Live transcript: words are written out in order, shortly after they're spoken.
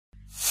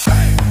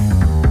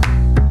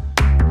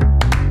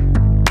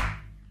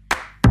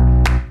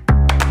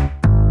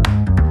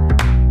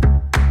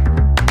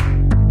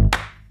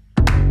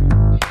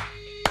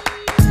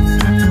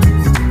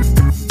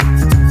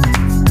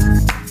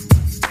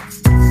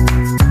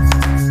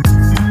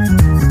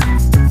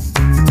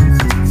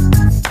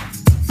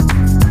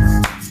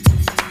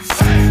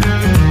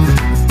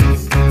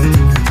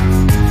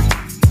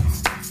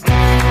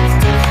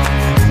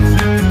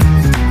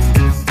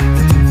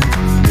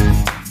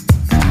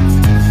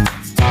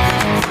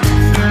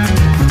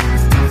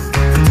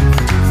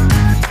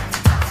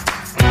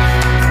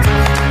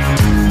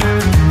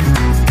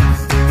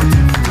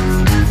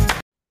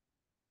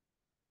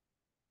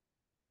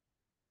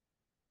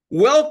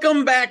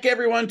Welcome back,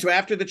 everyone, to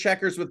After the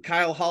Checkers with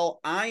Kyle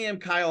Hull. I am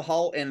Kyle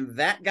Hull, and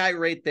that guy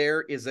right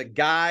there is a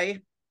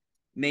guy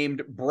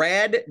named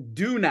Brad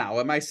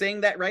Duenow. Am I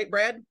saying that right,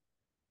 Brad?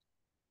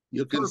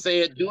 You can Perfect. say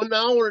it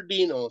Duenow or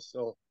Dino.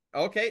 So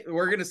Okay,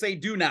 we're gonna say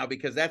Duenow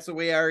because that's the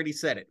way I already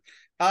said it.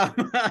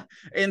 Um,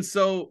 and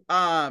so,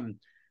 and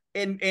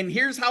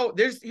here's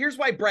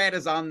why Brad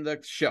is on the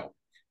show.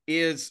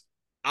 Is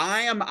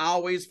I am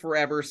always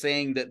forever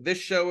saying that this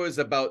show is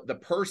about the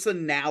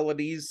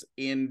personalities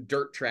in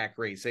dirt track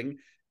racing.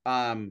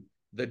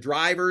 The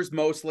drivers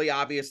mostly,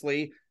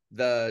 obviously,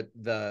 the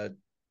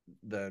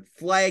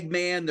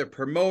flagman, the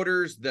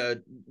promoters,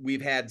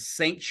 we've had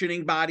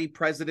sanctioning body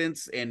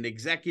presidents and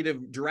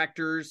executive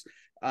directors.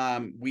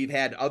 We've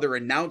had other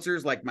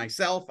announcers like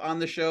myself on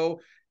the show,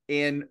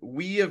 and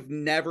we have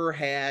never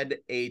had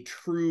a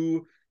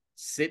true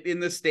sit in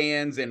the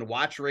stands and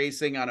watch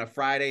racing on a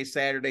Friday,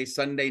 Saturday,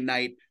 Sunday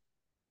night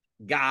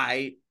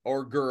guy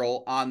or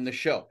girl on the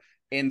show.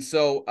 And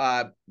so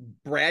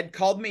Brad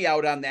called me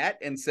out on that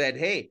and said,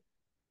 "Hey,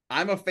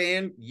 I'm a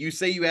fan. You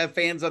say you have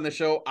fans on the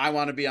show. I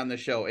want to be on the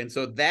show." And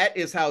so that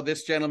is how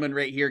this gentleman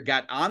right here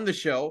got on the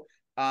show.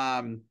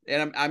 And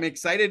I'm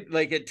excited.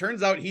 Like, it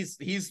turns out he's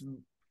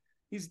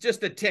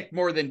just a tick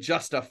more than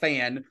just a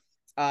fan.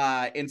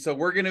 And so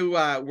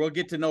we'll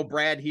get to know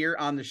Brad here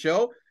on the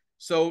show.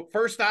 So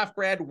first off,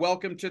 Brad,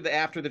 welcome to the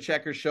After the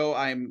Checkers show.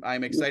 I'm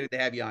excited to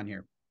have you on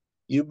here.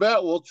 you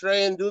bet we'll try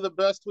and do the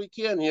best we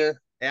can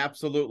here.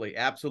 Absolutely,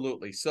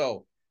 absolutely.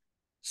 So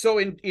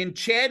in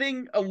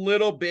chatting a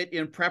little bit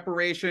in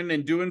preparation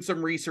and doing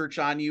some research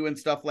on you and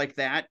stuff like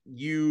that,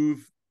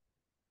 you've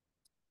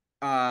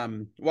well,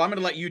 I'm going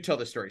to let you tell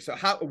the story. So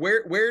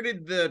where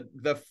did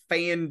the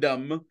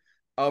fandom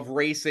of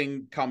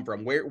racing come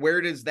from?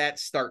 Where does that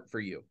start for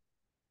you?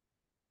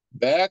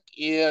 Back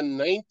in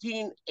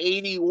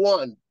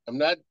 1981, I'm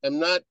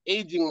not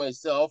aging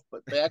myself,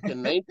 but back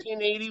in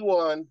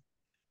 1981,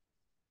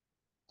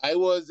 I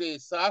was a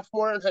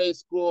sophomore in high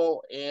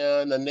school,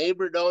 and a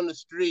neighbor down the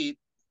street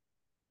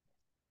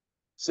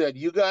said,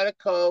 "You got to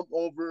come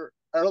over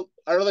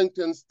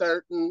Arlington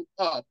starting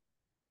up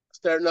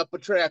a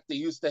track. They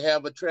used to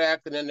have a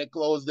track, and then they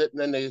closed it, and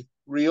then they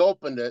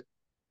reopened it."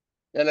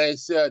 And I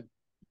said,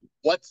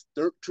 "What's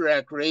dirt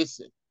track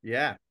racing?"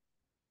 Yeah.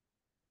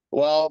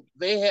 Well,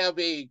 he had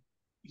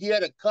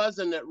a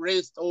cousin that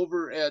raced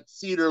over at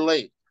Cedar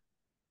Lake,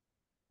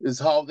 is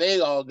how they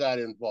all got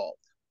involved.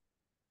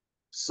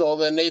 So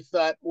then they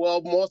thought,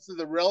 well, most of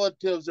the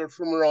relatives are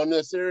from around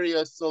this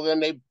area. So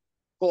then they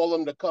told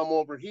them to come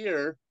over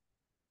here.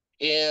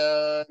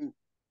 And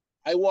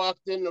I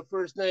walked in the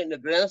first night in the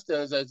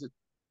grandstands. I said,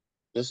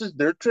 "This is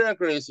dirt track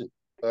racing.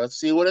 Let's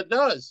see what it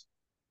does."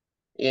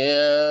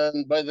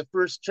 And by the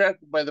first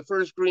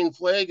green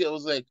flag, it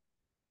was like,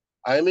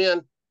 I'm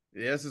in.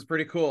 Yeah, this is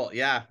pretty cool.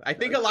 Yeah. I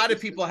think a lot of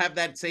people have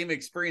that same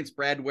experience,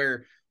 Brad,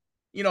 where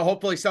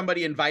hopefully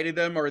somebody invited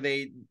them, or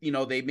they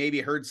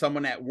maybe heard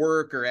someone at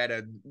work or at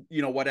a,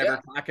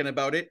 whatever, Yeah, talking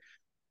about it.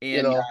 you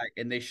And know,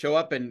 and they show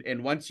up,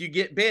 and once you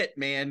get bit,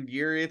 man,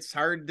 it's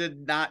hard to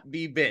not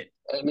be bit.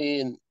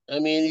 you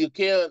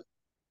can't.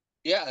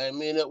 Yeah,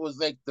 it was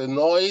like the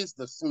noise,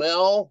 the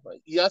smell.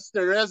 Yes,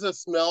 there is a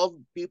smell.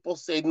 People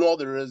say no,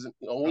 there isn't.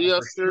 Oh, For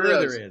yes, there sure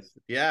there is. is.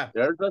 Yeah.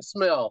 There's a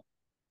smell.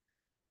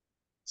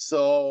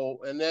 So,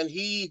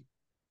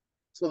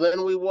 so then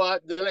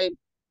I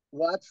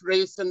watched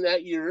racing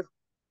that year.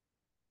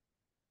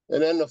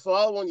 And then the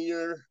following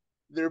year,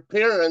 their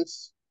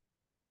parents,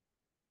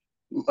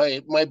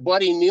 my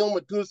buddy Neil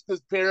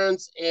Matuska's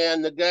parents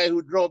and the guy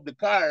who drove the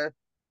car,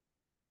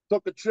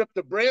 took a trip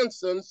to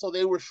Branson. So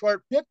they were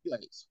short pit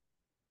guys.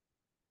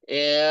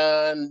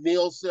 And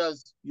Neil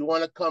says, "You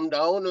want to come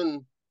down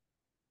and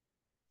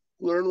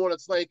learn what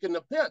it's like in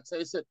the pits?"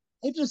 I said,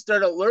 "I just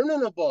started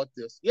learning about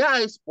this." "Yeah,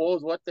 I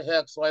suppose. What the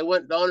heck?" So I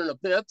went down in the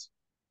pits,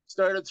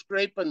 started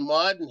scraping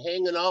mud and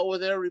hanging out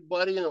with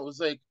everybody. And it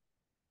was like,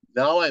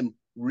 now I'm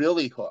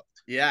really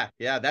hooked. Yeah.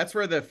 Yeah. That's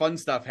where the fun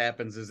stuff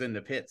happens, is in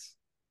the pits.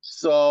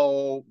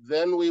 So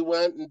then we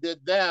went and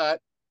did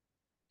that.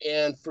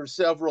 And for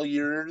several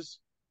years,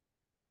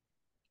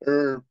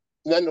 or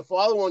then the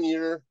following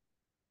year,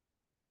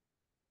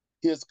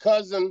 his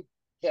cousin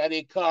had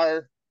a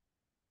car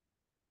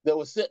that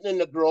was sitting in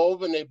the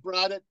Grove, and they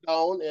brought it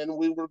down, and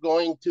we were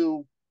going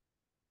to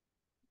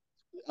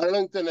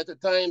Arlington at the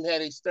time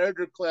had a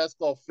starter class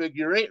called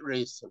figure eight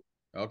racing.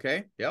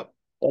 Okay. Yep.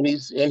 And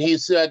he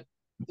said,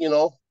 "You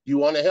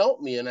want to help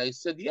me?" And I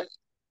said, "Yeah."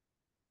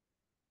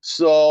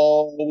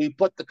 So we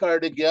put the car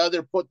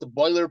together, put the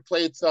boiler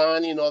plates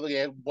on, they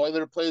have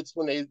boiler plates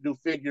when they do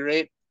figure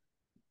eight.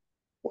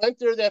 Went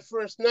there that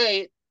first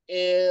night,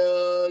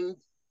 and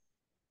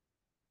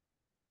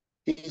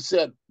he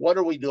said, "What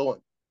are we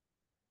doing?"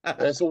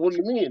 And I said, "What do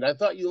you mean? I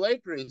thought you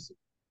liked racing."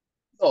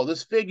 "No,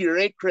 this figure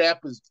eight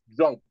crap is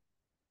junk."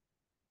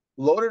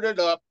 Loaded it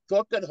up,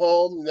 took it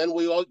home, and then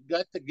we all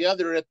got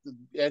together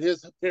at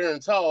his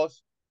parents'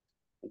 house.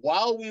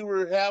 While we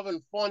were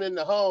having fun in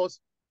the house,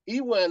 he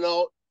went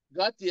out,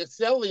 got the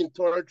acetylene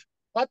torch,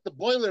 cut the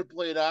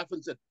boilerplate off,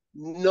 and said,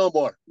 no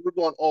more. We're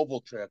going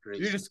oval track You're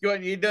racing. just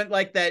going, you don't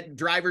like that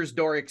driver's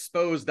door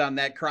exposed on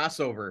that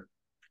crossover.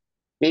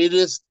 He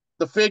just,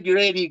 the figure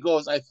eight, he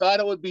goes, I thought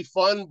it would be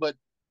fun, but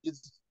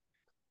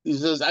he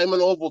says, I'm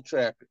an oval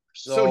tracker.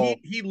 So So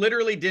he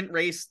literally didn't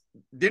race,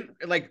 didn't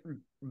like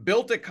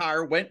built a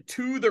car, went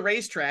to the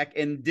racetrack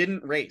and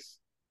didn't race.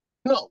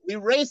 no, we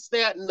raced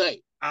that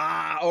night.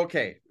 Ah,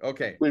 okay,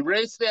 okay. We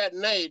raced that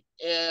night,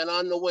 and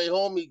on the way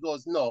home, he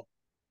goes, no,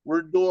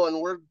 we're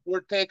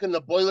taking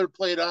the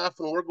boilerplate off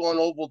and we're going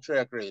oval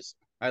track racing.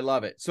 I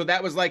love it. So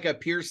that was like a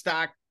pure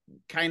stock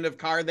kind of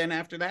car then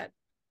after that?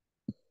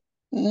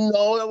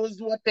 No, it was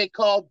what they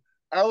called,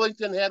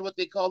 Arlington had what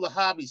they called a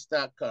hobby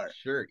stock car.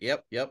 Sure.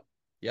 Yep, yep,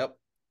 yep.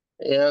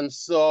 And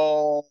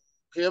so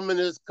him and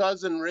his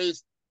cousin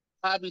raced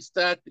hobby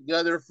stock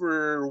together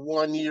for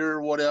 1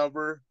 year,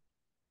 whatever.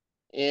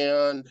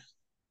 And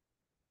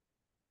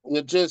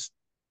it just,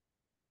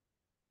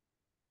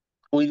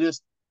 we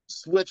just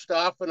switched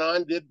off and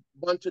on, did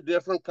a bunch of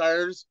different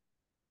cars.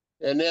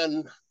 And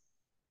then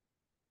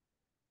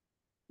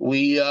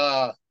we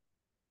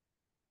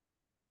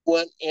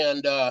went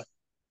and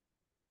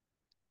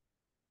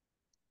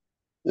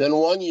then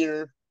 1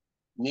 year,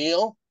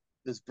 Neil,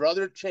 his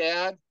brother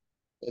Chad,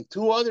 and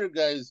two other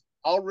guys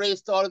all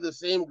raced out of the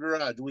same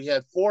garage. We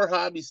had four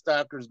hobby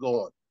stockers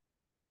going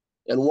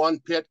and one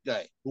pit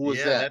guy. Who was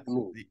Yeah, that? that's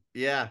Me.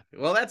 yeah.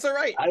 Well, that's all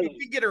right. I You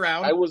can get I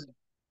around. was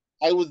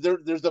I was there.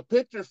 There's a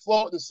picture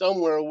floating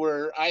somewhere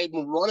where I'm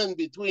running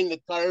between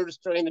the cars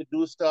trying to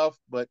do stuff,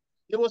 but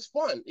it was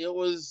fun. It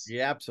was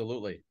Yeah,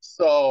 absolutely.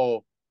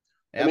 so.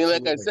 I mean,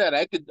 like I Absolutely. said,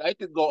 I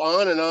could go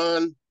on and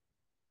on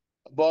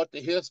about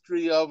the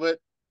history of it.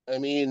 I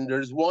mean,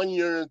 there's 1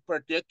 year in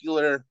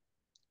particular,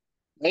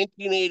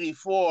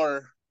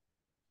 1984,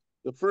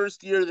 the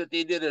first year that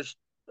they did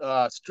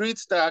a street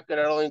stock at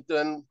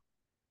Arlington.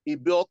 He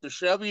built the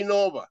Chevy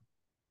Nova,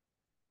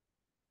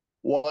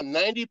 won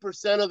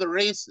 90% of the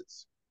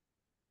races,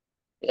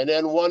 and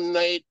then one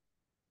night,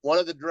 one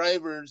of the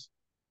drivers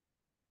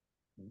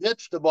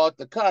bitched about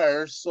the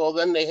cars. So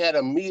then they had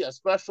a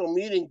special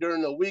meeting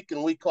during the week,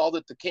 and we called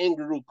it the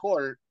Kangaroo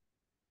Court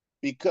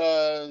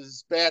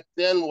because back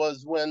then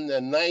was when the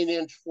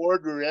 9-inch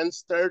Ford rear end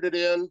started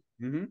in,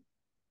 Mm-hmm.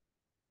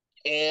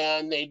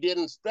 and they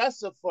didn't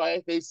specify.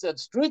 They said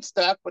street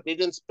stock, but they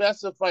didn't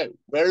specify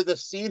where the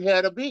seat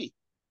had to be.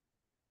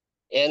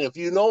 And if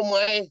you know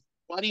my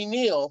buddy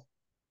Neil,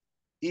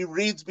 he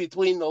reads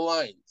between the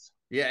lines.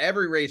 Yeah,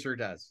 every racer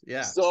does.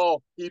 Yeah.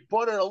 So he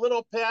put it a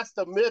little past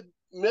the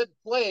mid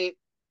plate,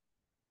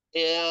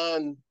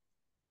 and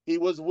he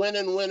was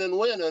winning.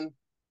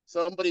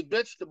 Somebody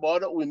bitched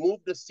about it. We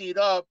moved the seat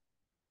up,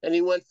 and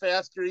he went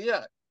faster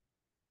yet.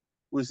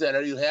 We said,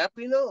 "Are you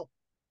happy?" No.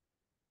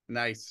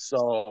 Nice.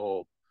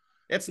 So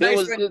It's it nice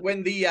was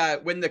when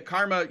the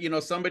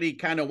karma, somebody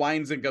kind of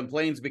whines and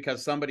complains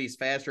because somebody's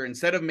faster.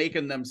 Instead of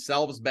making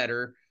themselves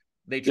better,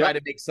 they try yep,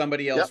 to make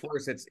somebody yep. else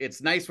worse.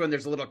 It's nice when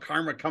there's a little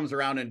karma comes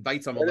around and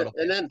bites them a little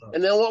And bit. then So.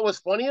 and then what was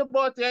funny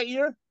about that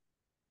year?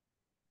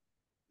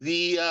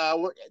 The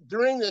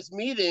during this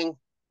meeting,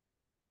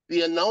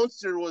 the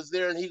announcer was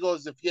there, and he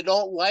goes, "If you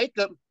don't like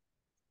them,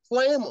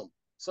 claim them."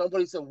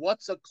 Somebody said,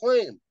 "What's a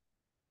claim?"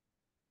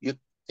 You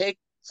take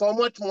so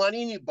much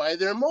money and you buy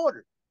their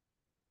motor.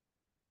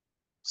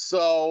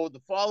 So the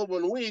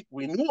following week,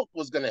 we knew it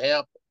was going to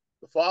happen.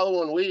 The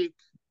following week,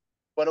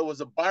 but it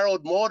was a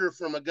borrowed motor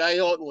from a guy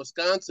out in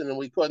Wisconsin, and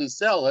we couldn't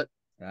sell it.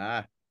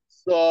 Ah,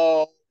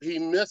 So he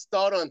missed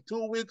out on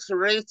 2 weeks of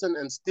racing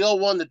and still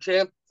won the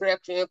track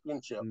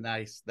championship.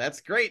 nice. That's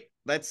great.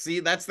 That's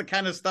the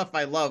kind of stuff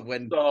I love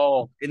when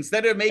So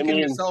instead of I making mean,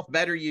 yourself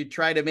better, you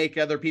try to make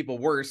other people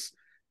worse.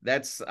 you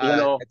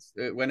know, That's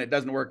when it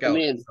doesn't work I out.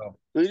 mean, So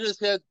we just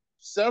had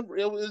several.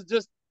 It was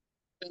just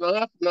an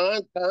off and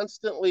on,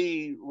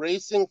 constantly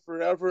racing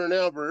forever and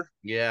ever.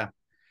 yeah.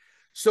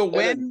 So And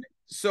then,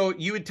 so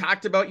you had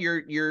talked about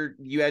you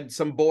had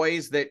some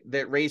boys that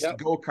raced yep,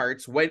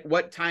 go-karts.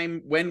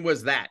 When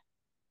was that?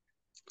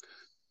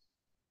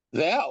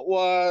 that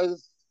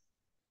was.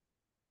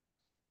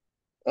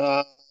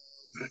 Uh,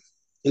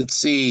 let's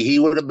see. He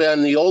would have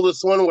been the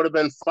oldest one. Would have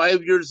been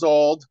 5 years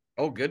old.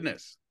 Oh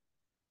goodness.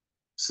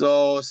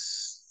 So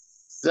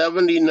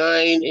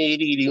 79,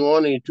 80,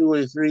 81, 82,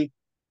 83.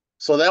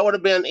 So that would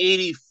have been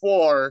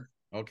 84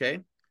 Okay.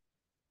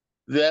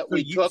 that So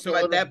we took so a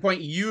at little. that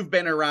point you've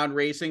been around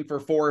racing for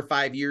 4 or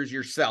 5 years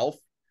yourself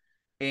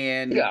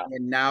Yeah,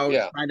 and now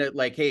yeah. trying to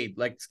like, hey,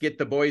 let's get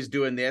the boys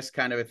doing this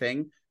kind of a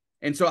thing.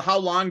 And so how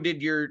long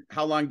did your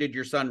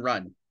son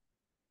run?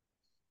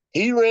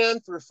 He ran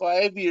for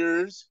 5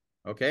 years.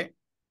 Okay.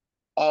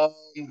 Um,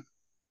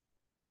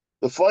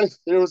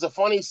 there was a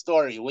funny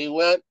story. We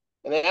went,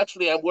 and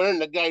actually, I'm wearing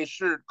the guy's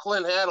shirt,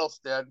 Clint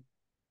Hattlestead.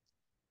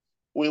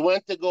 We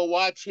went to go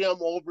watch him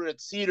over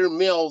at Cedar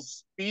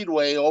Mills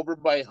Speedway over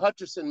by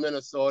Hutchinson,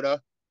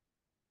 Minnesota.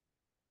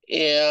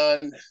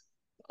 And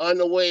on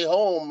the way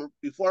home,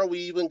 before we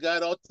even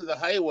got out to the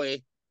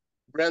highway,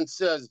 Brent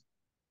says,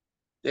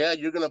 "Dad,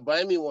 you're going to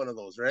buy me one of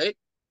those, right?"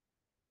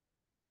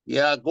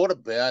 "Yeah, go to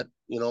bed,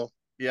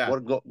 Yeah.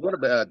 go to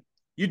bed."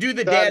 You do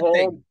the Got dad home.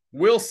 thing.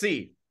 We'll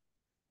see.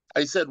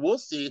 I said, we'll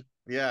see.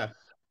 Yeah.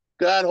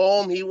 Got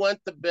home. He went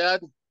to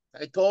bed.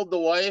 I told the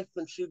wife,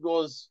 and she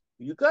goes,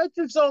 you got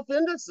yourself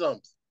into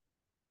something.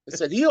 I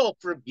said, he'll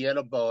forget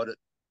about it.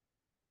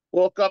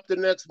 Woke up the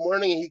next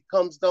morning. He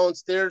comes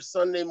downstairs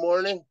Sunday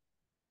morning.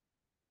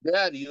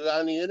 Dad, you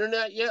on the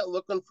internet yet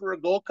looking for a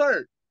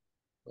go-kart?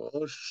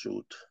 Oh,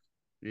 shoot.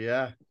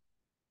 Yeah.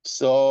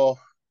 So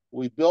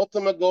we built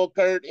him a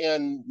go-kart,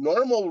 and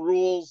normal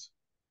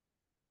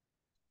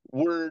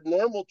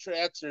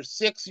tracks are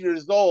 6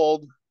 years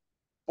old,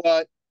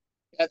 but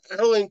at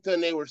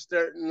Arlington, they were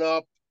starting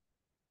up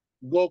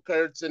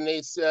go-karts, and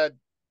they said,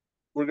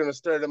 we're going to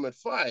start them at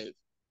 5.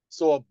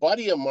 So a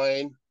buddy of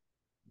mine,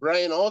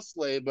 Brian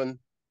Ausleben,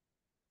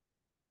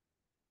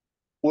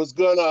 was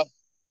going to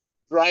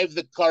drive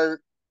the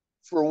cart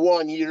for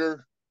 1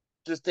 year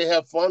just to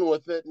have fun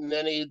with it. And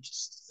then age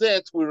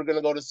 6, we were going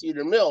to go to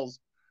Cedar Mills.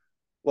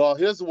 Well,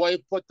 his wife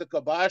put the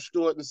kibosh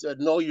to it and said,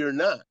 no, you're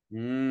not.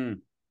 Mm.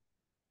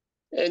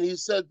 And he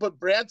said, but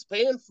Brad's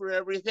paying for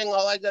everything.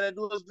 All I got to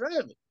do is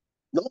drive it.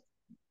 Nope.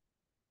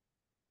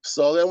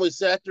 So then we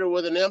sat there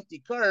with an empty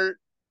cart,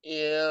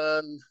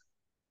 and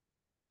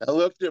I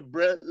looked at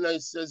Brent and I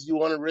says, you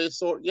want to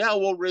race over? Yeah,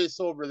 we'll race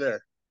over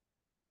there.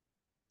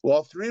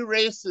 Well, 3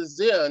 races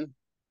in,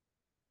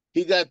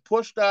 he got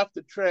pushed off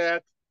the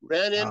track,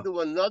 ran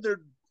Oh,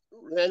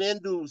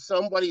 into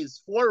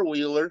somebody's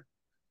 4-wheeler,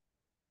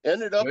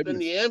 ended up in goodness.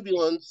 the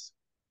ambulance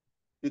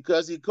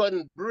because he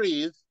couldn't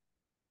breathe.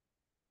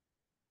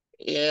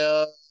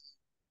 And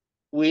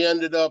we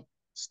ended up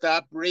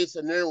stopped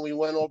racing there, and we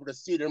went over to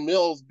Cedar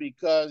Mills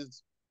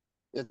because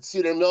at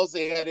Cedar Mills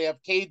they had to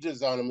have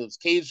cages on them. It was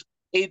cage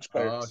Oh,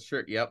 carts.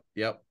 sure. Yep.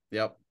 Yep.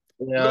 Yep.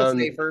 A little And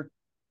safer.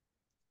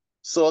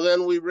 so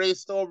then we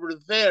raced over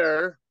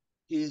there.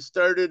 He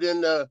started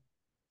in the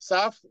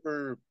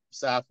sophomore.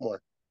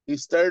 He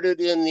started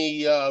in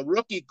the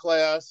rookie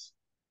class.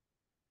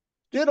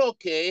 Did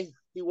okay.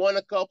 He won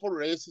a couple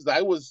races.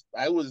 It was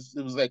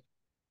like,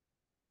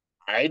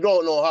 I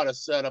don't know how to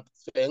set up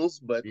things,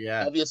 but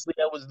Yeah. obviously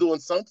I was doing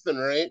something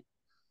right.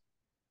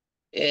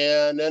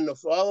 And then the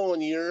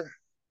following year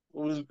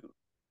was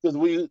because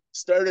we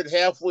started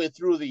halfway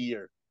through the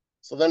year.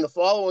 So then the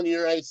following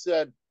year I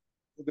said,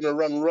 we're going to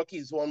run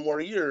rookies 1 more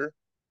year.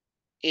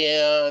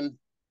 And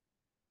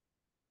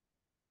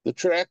the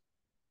track,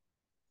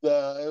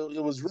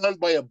 it was run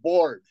by a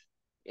board.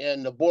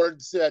 And the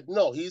board said,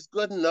 no, he's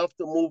good enough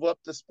to move up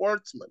to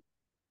sportsman.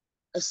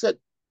 I said,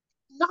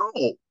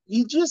 no,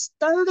 he just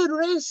started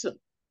racing.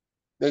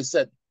 They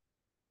said,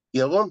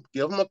 give him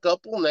a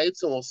couple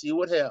nights and we'll see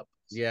what happens.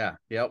 Yeah.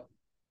 Yep.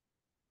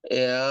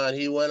 And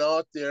he went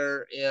out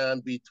there,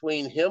 and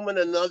between him and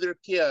another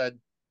kid,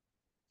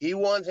 he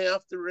won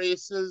half the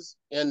races,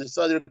 and this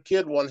other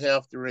kid won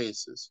half the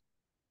races.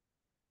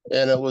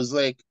 And it was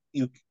like,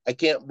 I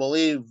can't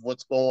believe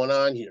what's going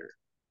on here.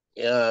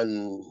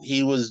 And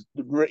he was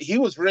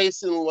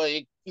racing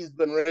like he's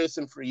been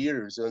racing for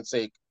years, and it's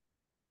like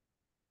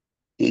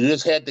he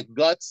just had the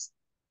guts.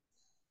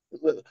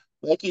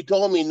 Like he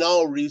told me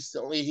now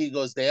recently, he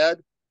goes, Dad,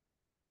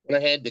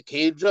 when I had the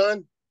cage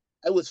on,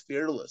 I was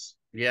fearless.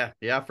 Yeah.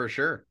 Yeah, for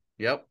sure.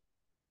 Yep.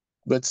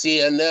 But see,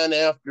 and then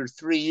after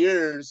 3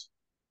 years,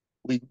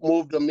 we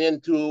moved him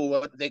into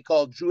what they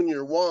call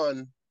junior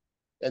 1,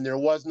 and there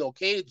was no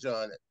cage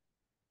on it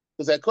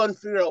because I couldn't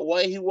figure out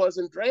why he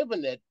wasn't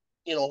driving it,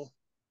 you know,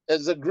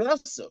 as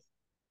aggressive.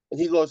 And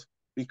he goes,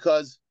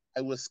 because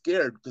I was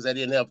scared because I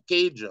didn't have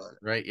cage on it.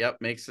 Right. Yep.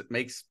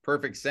 Makes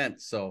perfect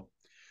sense. So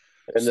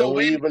And then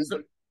we even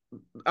so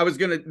I was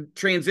going to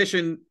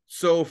transition.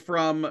 So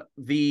from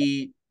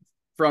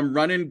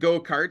running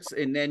go-karts,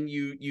 and then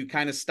you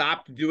kind of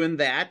stopped doing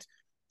that.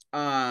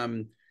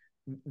 Um,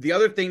 the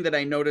other thing that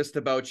I noticed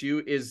about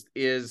you is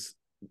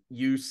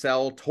you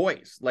sell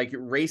toys, like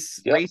yep,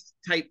 race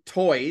type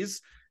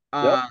toys.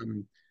 yep,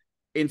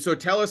 And so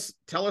tell us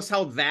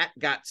how that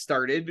got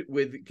started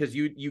with, because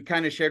you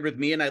kind of shared with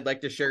me, and I'd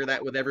like to share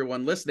that with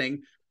everyone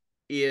listening,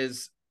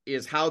 is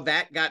how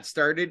that got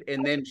started,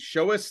 and then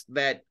show us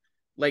that,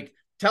 like,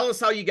 tell us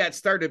how you got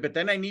started, but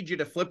then I need you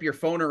to flip your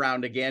phone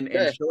around again and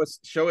okay.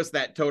 show us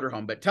that toter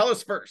home. But tell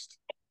us first.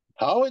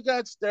 How it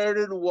got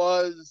started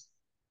was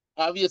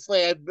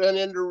obviously I've been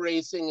into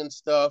racing and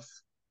stuff,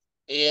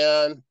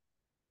 and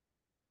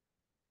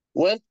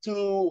went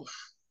to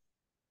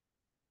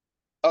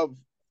a,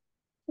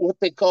 what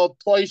they call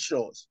toy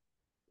shows.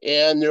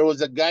 And there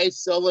was a guy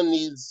selling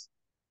these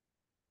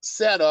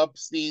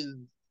setups,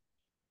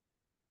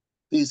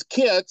 these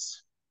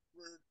kits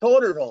for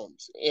toter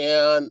homes.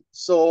 And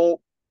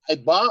so I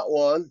bought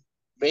one,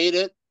 made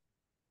it,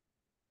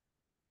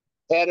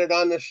 had it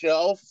on the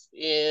shelf.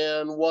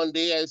 And one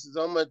day I says,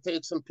 I'm going to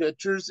take some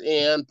pictures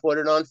and put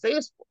it on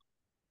Facebook.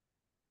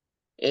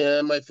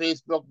 And my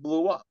Facebook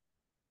blew up.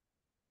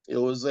 It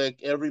was like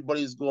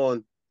everybody's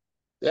going,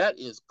 that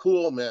is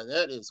cool, man.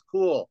 That is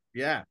cool.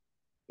 Yeah.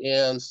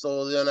 And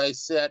so then I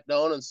sat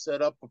down and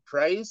set up a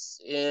price,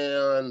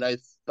 and I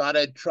thought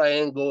I'd try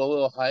and go a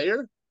little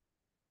higher.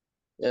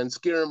 and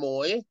scare them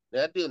away.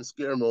 That didn't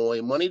scare them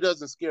away. Money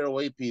doesn't scare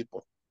away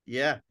people.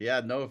 Yeah,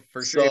 yeah, no,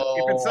 for sure. If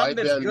it's So something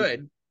that's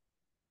good.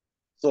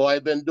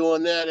 I've been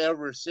doing that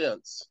ever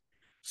since.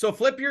 So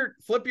flip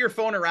your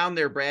phone around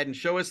there, Brad, and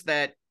show us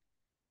that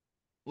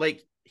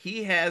like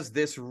he has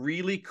this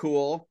really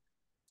cool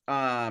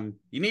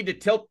you need to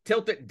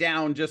tilt it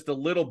down just a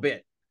little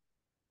bit.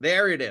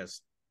 There it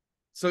is.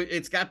 So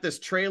it's got this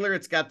trailer,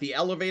 it's got the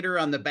elevator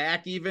on the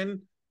back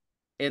even,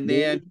 and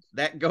then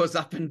that goes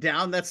up and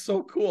down. That's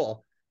so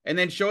cool. And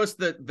then show us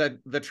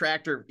the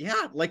tractor.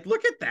 Yeah, like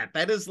look at that.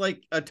 That is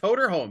like a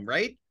toter home,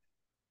 right?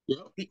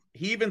 Yep.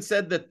 He even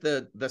said that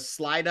the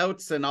slide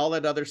outs and all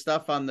that other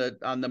stuff on the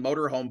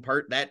motorhome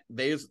part, that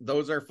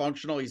those are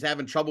functional. He's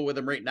having trouble with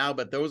them right now,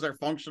 but those are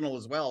functional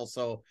as well.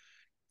 So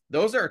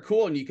those are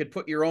cool, and you could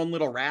put your own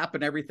little wrap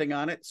and everything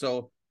on it.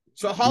 So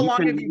how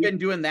long have you been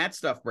doing that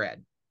stuff,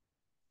 Brad?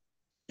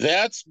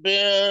 That's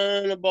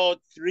been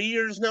about 3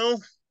 years now.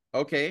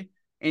 Okay.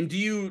 And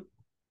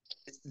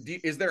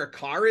is there a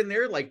car in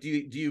there? Like, do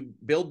you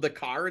build the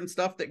car and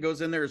stuff that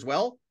goes in there as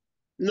well?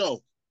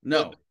 No.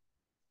 No.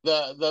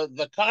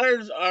 The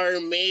cars are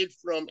made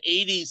from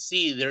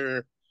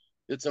ADC.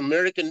 It's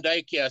American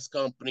Diecast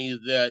Company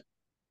that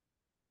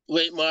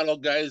late model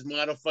guys,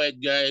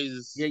 modified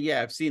guys.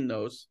 Yeah, I've seen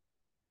those.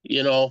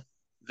 You know,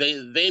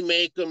 they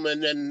make them,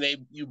 and then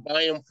you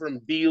buy them from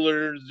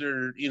dealers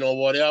or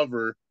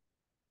whatever.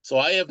 So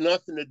I have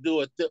nothing to do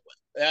with it.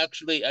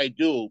 Actually, I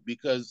do,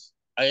 because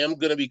I am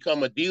going to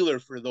become a dealer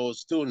for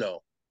those too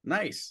now.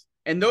 Nice.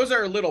 And those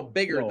are a little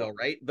bigger though,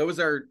 right? Those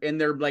are, and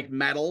they're like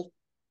metal.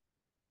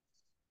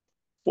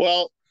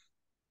 Well,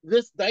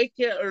 this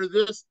diecast or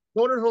this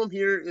motorhome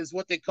here is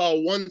what they call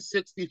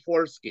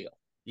 1/64 scale.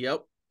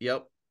 Yep.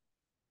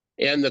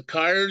 And the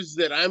cars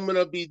that I'm going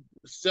to be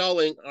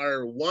selling are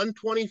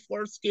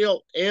 1/24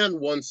 scale and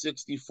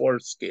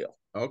 1/64 scale.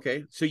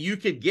 Okay. So you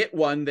could get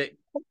one that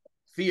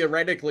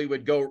theoretically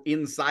would go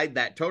inside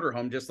that toter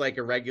home just like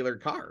a regular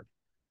car.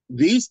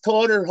 These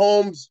toter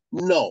homes,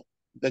 no.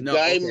 The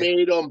guy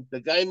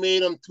okay.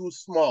 made them too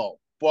small,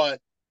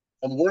 but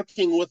I'm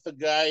working with the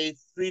guy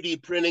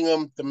 3D printing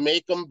them to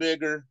make them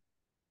bigger.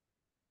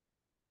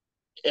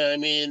 I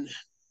mean,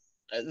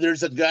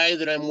 there's a guy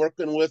that I'm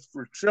working with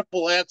for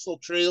triple axle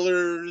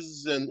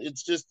trailers, and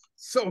it's just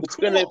cool.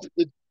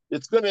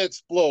 It's gonna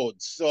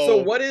explode.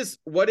 So what is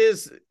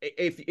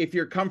if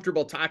you're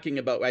comfortable talking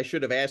about, I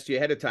should have asked you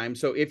ahead of time.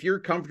 So if you're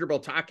comfortable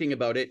talking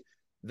about it,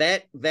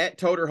 that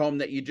toter home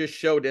that you just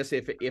showed us,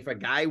 if a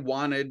guy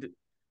wanted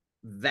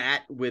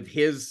that with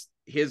his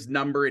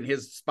number and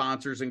his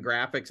sponsors and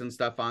graphics and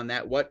stuff on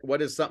that,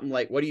 what is something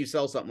like, what do you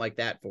sell something like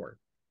that for?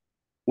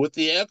 With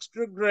the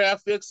extra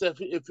graphics,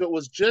 if it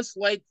was just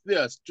like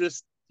this,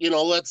 just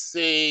let's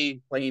say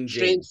plain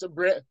Shane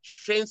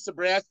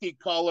Sabraski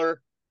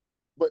color,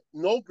 but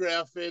no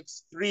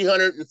graphics,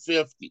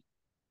 350.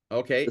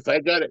 Okay. If I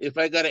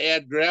got to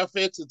add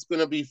graphics, it's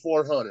going to be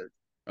 400.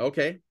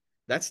 Okay,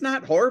 that's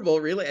not horrible,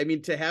 really. I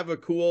mean, to have a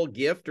cool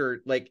gift,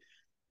 or like,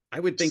 I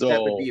would think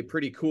that would be a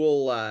pretty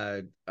cool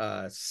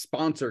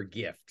sponsor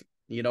gift.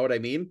 You know what I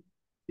mean?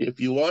 If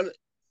you want,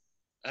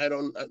 I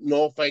don't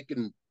know if I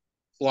can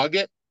plug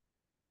it,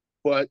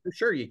 but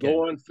sure you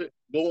can.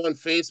 Go on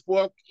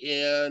Facebook,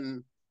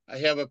 and I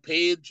have a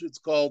page. It's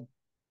called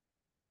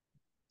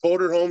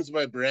Toter Homes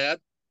by Brad.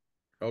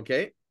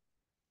 Okay.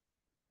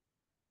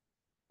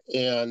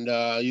 And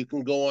you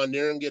can go on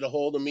there and get a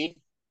hold of me.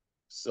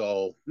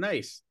 So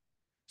nice.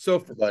 So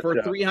for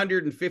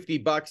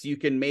 $350, you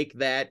can make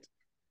that.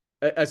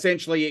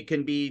 Essentially, it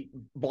can be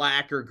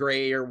black or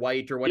gray or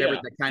white or whatever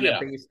the kind of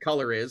base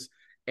color is,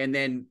 and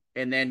then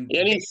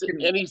any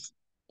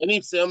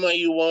semi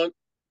you want.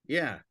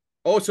 Yeah.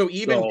 Oh, so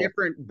even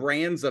different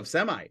brands of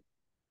semi.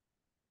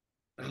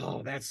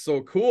 Oh, that's so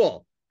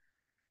cool.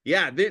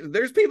 Yeah,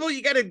 there's people,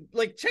 you got to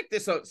like check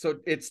this out. So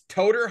it's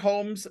Toter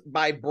Homes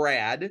by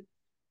Brad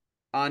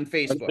on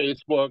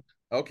Facebook.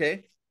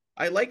 Okay.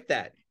 I like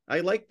that.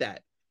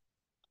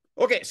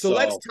 Okay, so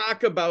let's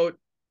talk about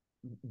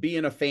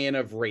being a fan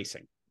of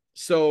racing.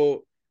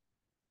 So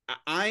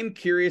I'm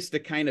curious to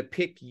kind of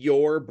pick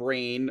your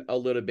brain a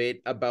little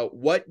bit about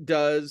what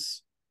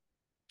does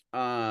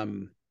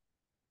so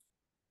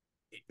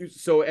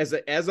as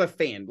a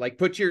fan, like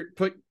put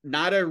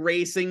not a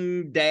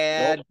racing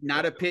dad,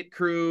 not a pit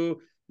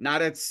crew,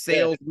 not a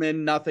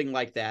salesman, nothing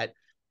like that.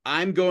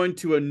 I'm going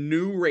to a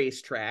new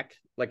racetrack,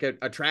 like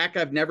a track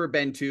I've never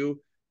been to.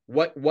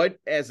 What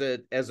as a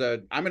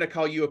I'm going to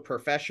call you a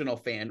professional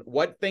fan.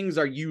 What things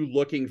are you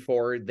looking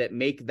for that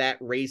make that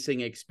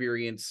racing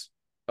experience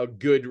a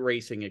good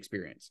racing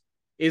experience?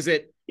 Is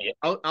it,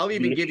 I'll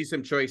even give you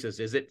some choices.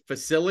 Is it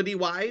facility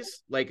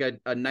wise, like a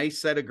nice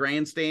set of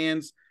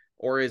grandstands,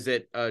 or is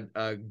it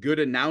a good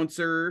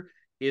announcer?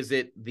 Is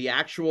it the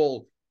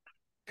actual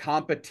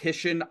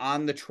competition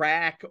on the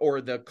track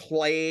or the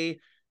clay?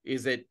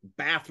 Is it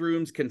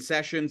bathrooms,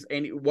 concessions?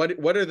 And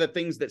what are the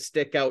things that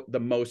stick out the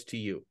most to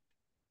you?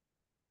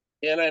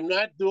 And I'm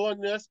not doing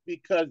this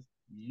because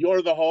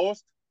you're the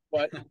host,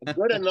 but a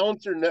good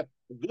announcer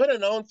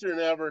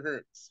never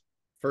hurts.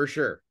 For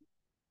sure.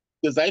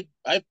 because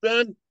I've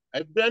been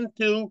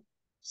to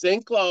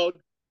St. Cloud,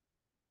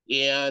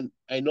 and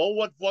I know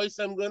what voice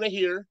I'm going to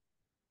hear.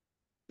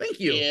 Thank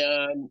you.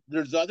 And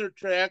there's other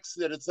tracks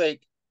that it's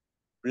like,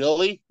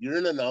 really, you're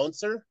an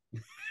announcer?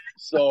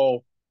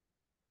 So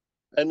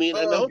I mean,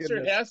 Oh announcer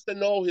goodness. has to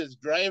know his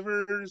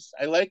drivers.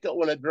 I like it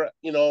when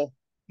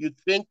you'd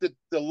think that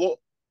the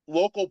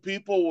local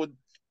people would,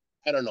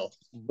 I don't know,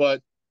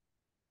 but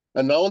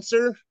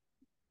announcer,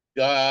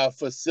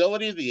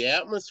 facility, the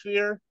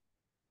atmosphere.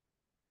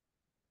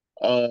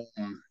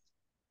 Um,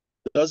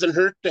 doesn't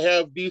hurt to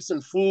have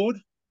decent food.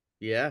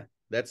 Yeah,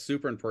 that's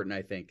super important,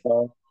 I think.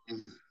 Um,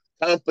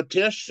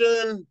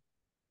 competition,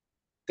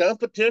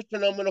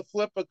 competition. I'm gonna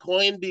flip a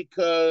coin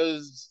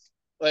because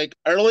like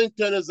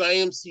Arlington is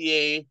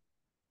IMCA.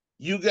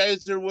 You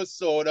guys are with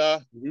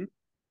Soda. Mhm.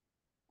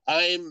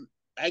 I'm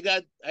I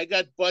got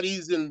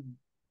buddies in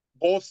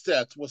both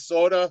sets with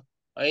Soda,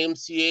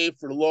 IMCA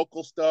for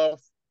local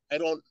stuff. I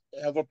don't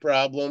have a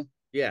problem.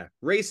 Yeah,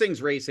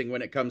 racing's racing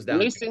when it comes down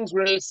to it. Racing's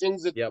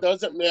racing's. It Yep.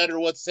 doesn't matter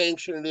what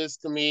sanction it is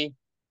to me.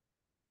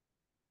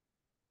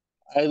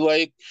 I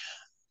like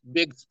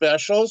big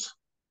specials.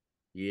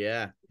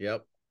 Yeah.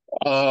 Yep.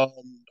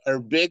 Our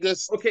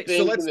biggest Okay, so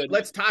thing let's that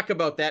let's talk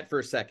about that for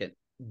a second.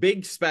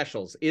 Big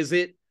specials. Is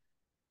it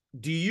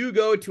do you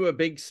go to a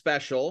big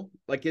special?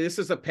 Like this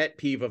is a pet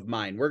peeve of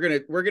mine. We're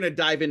gonna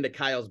dive into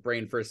Kyle's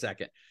brain for a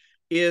second.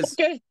 Is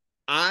okay,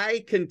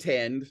 I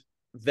contend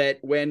that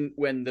when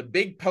the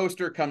big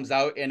poster comes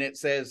out and it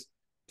says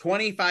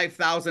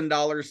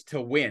 $25,000 to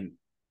win,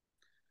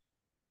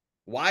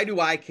 why do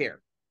I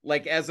care?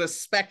 Like as a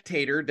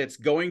spectator that's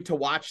going to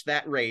watch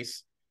that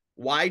race,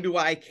 why do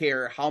I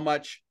care how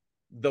much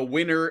the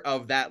winner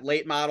of that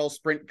late model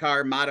sprint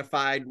car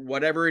modified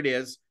whatever it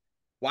is,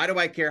 why do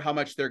I care how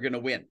much they're going to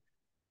win?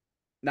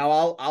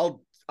 Now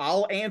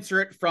I'll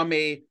answer it from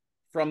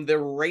the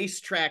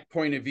racetrack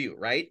point of view,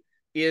 right?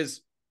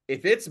 Is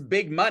if it's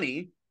big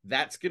money,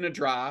 that's going to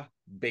draw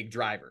big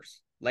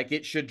drivers. Like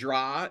it should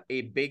draw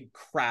a big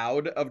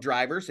crowd of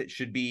drivers. It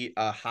should be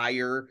a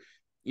higher,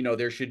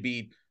 there should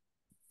be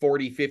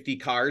 40, 50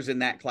 cars in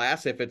that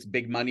class if it's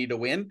big money to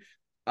win.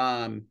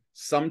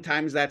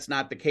 Sometimes that's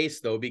not the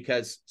case though,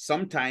 because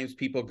sometimes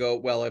people go,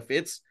 well, if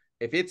it's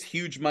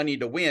huge money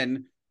to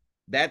win,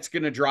 that's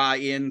going to draw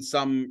in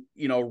some,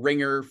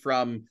 ringer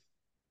from,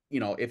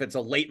 if it's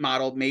a late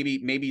model,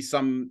 maybe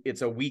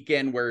it's a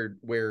weekend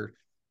where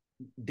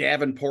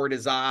Davenport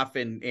is off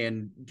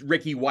and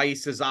Ricky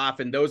Weiss is off,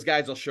 and those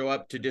guys will show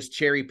up to just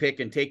cherry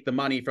pick and take the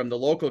money from the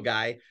local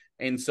guy.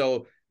 And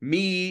so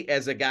me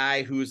as a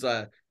guy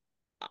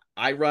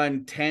I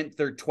run 10th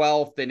or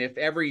 12th, and if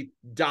every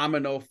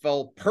domino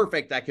fell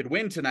perfect, I could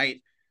win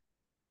tonight.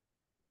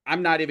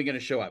 I'm not even going to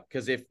show up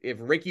because if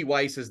Ricky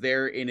Weiss is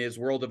there in his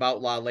World of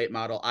Outlaw late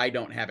model, I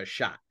don't have a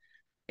shot.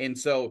 And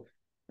so,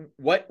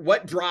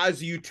 what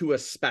draws you to a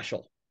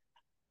special?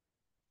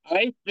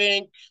 I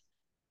think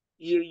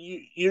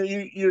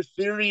your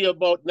theory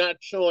about not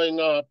showing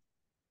up,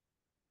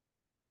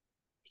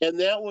 and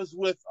that was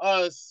with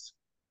us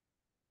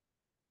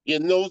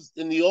in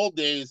the old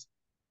days.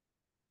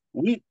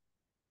 We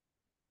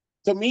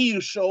To me, you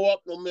show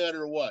up no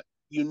matter what.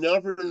 You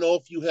never know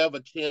if you have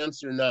a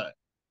chance or not.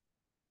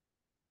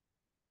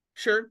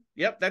 Sure,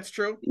 yep, that's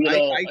true. You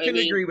know, I I can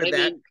mean, agree with I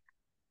that.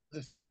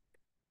 mean,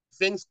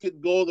 things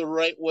could go the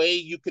right way.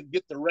 You could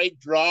get the right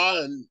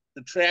draw, and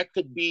the track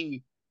could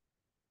be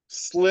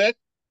slick.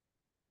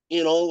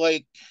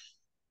 Like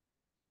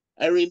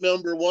I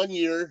remember one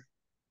year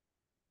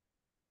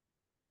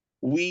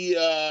we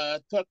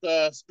took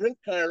a sprint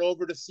car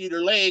over to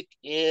Cedar Lake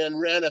and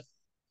ran a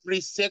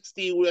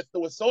 360 with the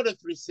Wasota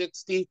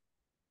 360,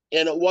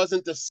 and it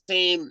wasn't the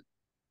same.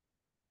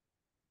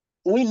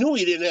 We knew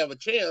he didn't have a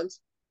chance,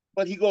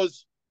 but he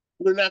goes,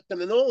 "We're not going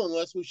to know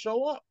unless we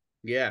show up."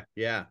 Yeah,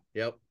 yeah,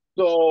 yep,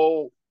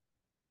 So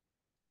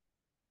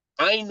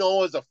I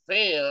know as a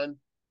fan,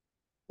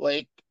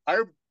 like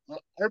our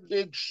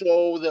big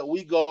show that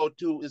we go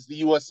to is the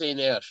USA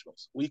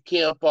Nationals. We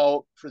camp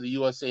out for the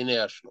USA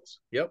Nationals,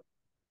 yep.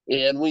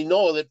 and we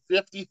know that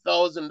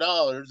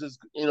 $50,000 is,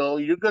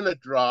 you're going to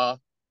draw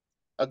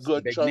a Some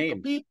good big chunk of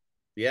names. people,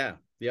 Yeah,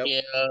 yep.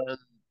 and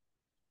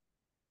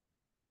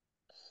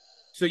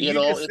So it's just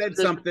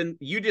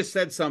you just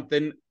said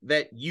something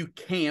that you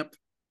camp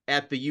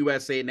at the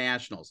USA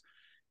Nationals.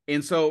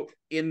 And so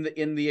in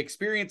the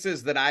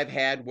experiences that I've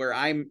had where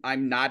I'm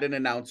not an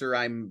announcer,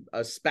 I'm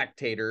a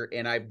spectator,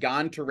 and I've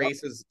gone to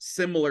races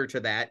similar to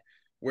that,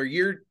 where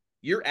you're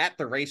at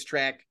the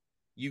racetrack,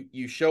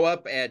 you show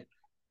up at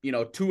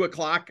 2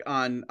 o'clock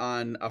on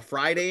a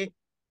Friday,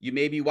 you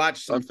maybe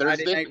watch some on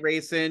Friday Thursday. night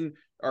racing,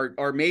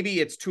 or maybe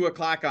it's 2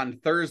 o'clock on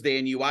Thursday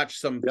and you watch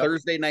some Yep.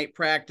 Thursday night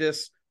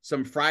practice,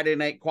 some Friday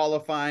night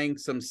qualifying,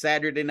 some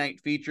Saturday night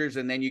features,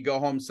 and then you go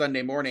home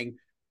Sunday morning.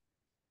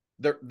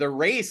 The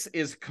race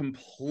is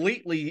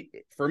completely,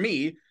 for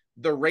me,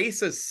 the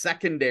race is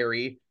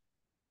secondary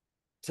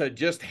to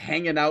just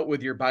hanging out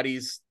with your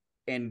buddies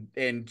and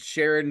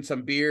sharing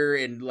some beer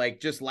and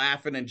like just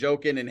laughing and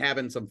joking and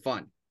having some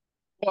fun.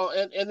 Well,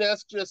 and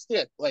that's just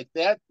it. Like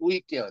that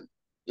weekend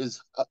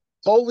is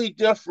totally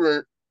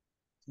different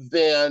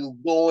than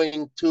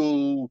going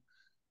to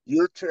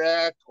your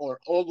track or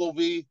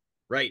Ogilvy,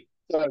 Right.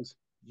 because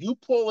you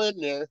pull in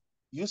there,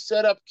 you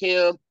set up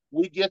camp.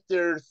 We get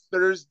there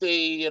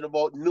Thursday at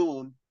about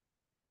noon.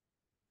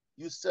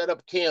 You set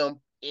up camp,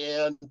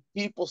 and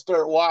people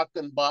start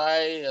walking by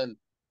and,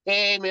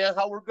 hey man,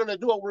 how we're gonna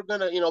do it? We're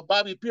gonna,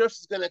 Bobby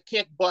Pierce is gonna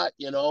kick butt,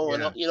 and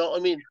Yeah. I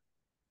mean,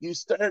 you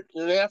start,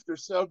 and after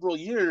several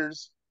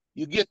years,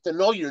 you get to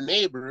know your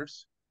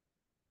neighbors.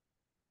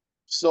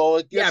 So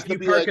it Yeah. gets If to you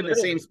be park like, in the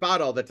hey, same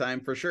spot all the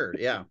time, for sure.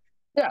 Yeah.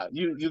 yeah,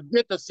 you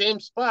get the same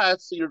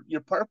spots. So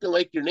you're parking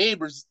like your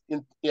neighbors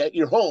at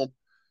your home,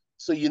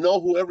 so you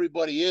know who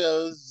everybody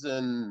is,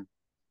 and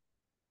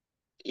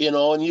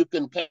and you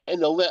can kind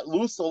of let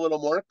loose a little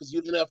more because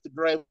you didn't have to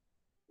drive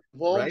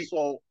home. Right.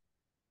 So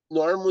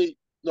normally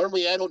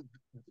I don't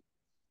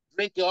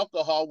drink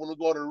alcohol when we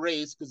go to a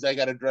race because I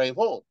got to drive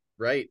home.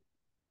 Right.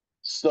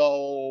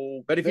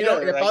 So But if you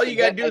don't, there, if all you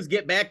got to do is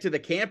get back to the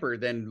camper,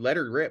 then let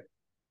her rip.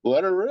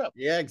 let her rip.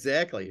 Yeah,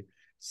 exactly.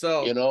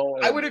 So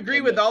I would And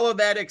agree with all of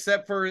that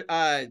except for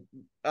I'm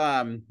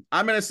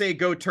gonna say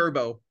go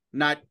turbo,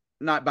 not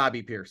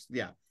Bobby Pierce.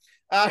 Yeah.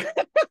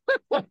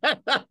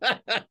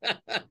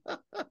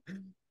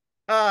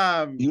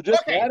 Uh, you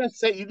just okay. had to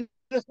say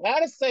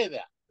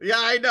that. Yeah,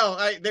 I know.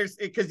 There's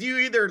because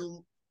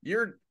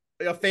you're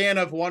a fan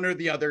of one or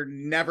the other,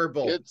 never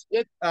both. It's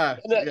it, Yeah.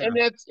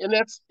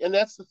 and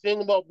that's the thing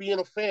about being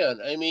a fan.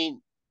 I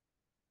mean,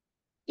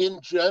 in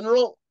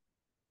general,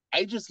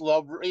 I just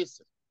love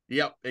racing.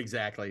 Yep,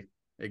 exactly.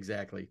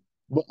 Exactly.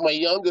 But my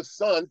youngest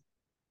son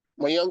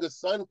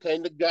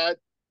kind of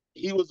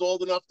he was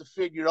old enough to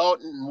figure out,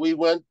 and we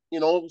went,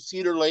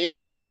 Cedar Lake,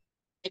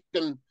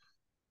 and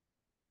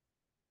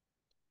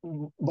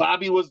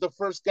Bobby was the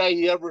first guy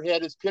he ever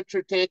had his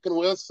picture taken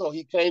with, so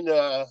he kind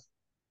of,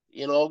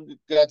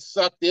 got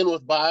sucked in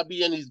with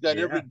Bobby, and he's got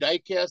every Yeah.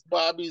 diecast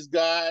Bobby's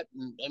got,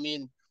 and I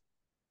mean,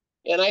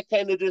 and I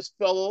kind of just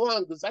fell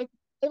along because I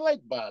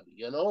like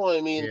Bobby, I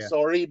mean, Yeah.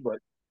 sorry, but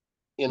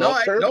No,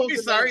 don't Turbo's be a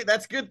nice sorry.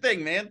 That's a good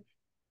thing, man.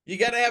 You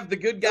got to have the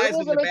good guys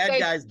Turbo's and a the nice bad guy.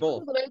 guys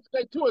both. Turbo's a nice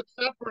guy too,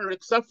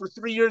 except for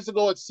 3 years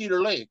ago at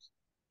Cedar Lake.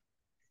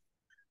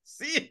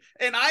 See,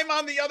 and I'm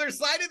on the other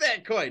side of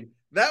that coin.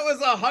 That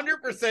was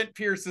 100%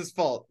 Pierce's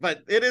fault,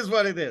 but it is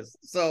what it is.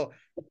 So,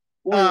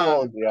 We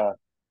won't, um, yeah.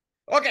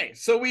 okay,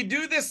 so we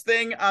do this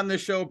thing on the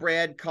show,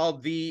 Brad,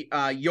 called the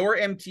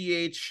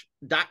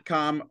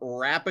yourmth.com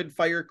rapid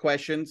fire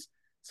questions.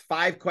 It's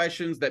 5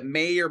 questions that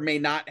may or may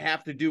not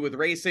have to do with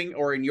racing,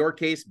 or in your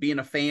case, being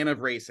a fan of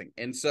racing.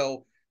 And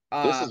so,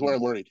 This is where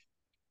I'm worried.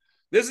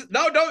 this is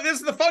this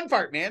is the fun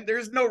part, man.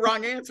 There's no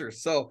wrong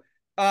answers. So,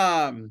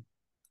 and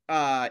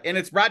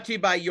it's brought to you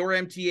by Your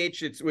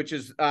MTH, which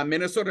is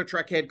Minnesota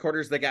Truck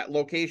Headquarters. They got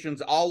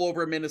locations all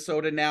over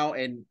Minnesota now,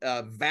 and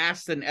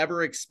vast and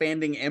ever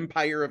expanding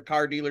empire of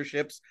car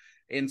dealerships.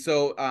 And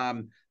so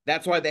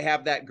that's why they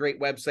have that great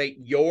website,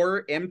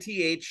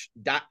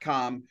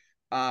 yourmth.com.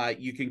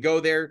 You can go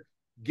there,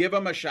 give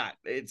them a shot.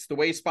 It's the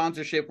way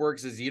sponsorship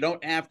works is you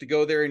don't have to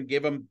go there and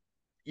give them,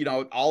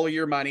 all of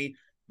your money,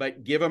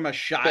 but give them a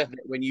shot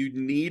when you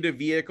need a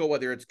vehicle,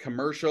 whether it's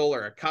commercial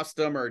or a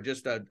custom or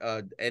just an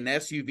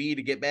SUV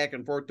to get back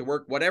and forth to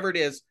work, whatever it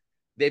is,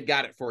 they've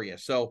got it for you.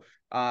 So,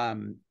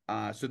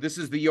 so this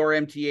is the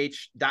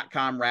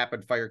yourmth.com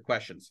rapid fire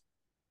questions.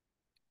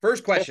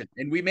 First question,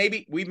 and we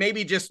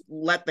maybe just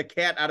let the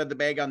cat out of the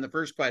bag on the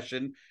first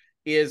question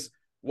is,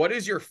 what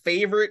is your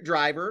favorite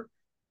driver?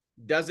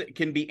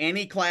 Can be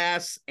any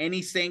class,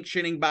 any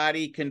sanctioning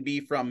body, can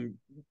be from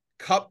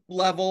cup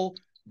level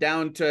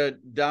down to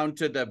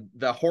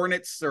the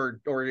Hornets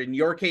or in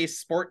your case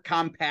sport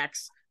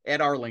compacts at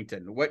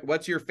Arlington.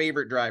 What's your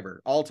favorite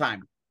driver all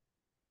time?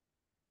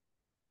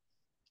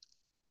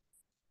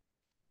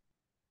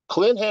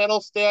 Clint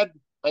Handelstead,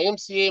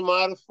 IMCA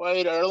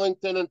modified,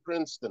 Arlington and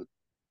Princeton.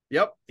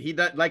 Yep, he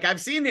does. Like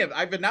I've seen him.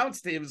 I've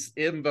announced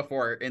him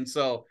before, and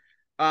so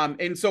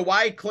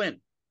why Clint?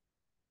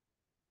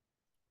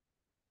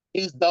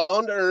 He's down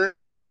to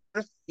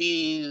earth.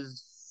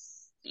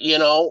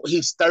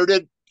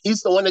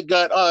 He's the one that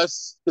got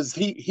us because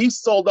he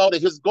sold out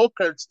of his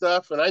go-kart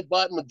stuff, and I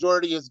bought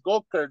majority of his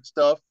go-kart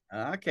stuff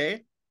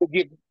Okay. to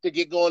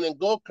get going in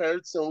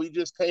go-karts, and we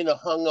just kind of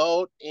hung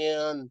out.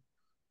 And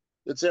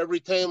it's every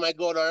time I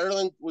go to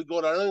Arlington,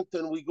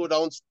 we go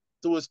down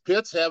to his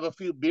pits, have a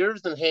few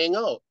beers, and hang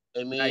out.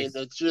 I mean, Nice.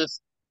 it's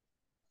just,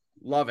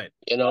 Love it.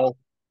 you know.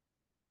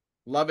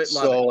 Love it.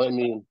 Love it. So I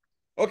mean,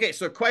 Okay,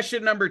 so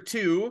question number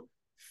 2,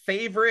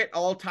 favorite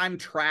all-time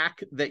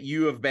track that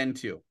you have been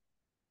to?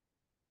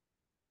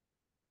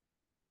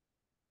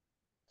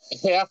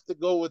 I have to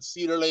go with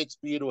Cedar Lake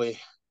Speedway.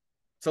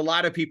 It's a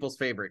lot of people's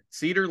favorite.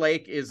 Cedar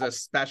Lake is a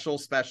special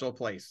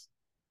place.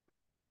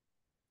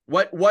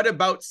 What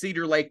about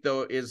Cedar Lake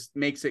though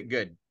makes it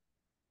good?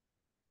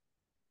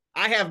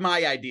 I have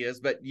my ideas,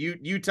 but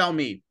you tell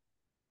me.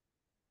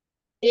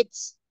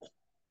 It's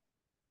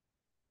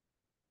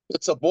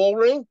a bull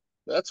ring.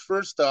 That's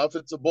first off.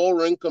 It's a bull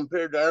ring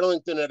compared to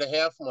Arlington at a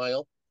half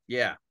mile.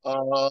 Yeah.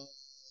 Uh,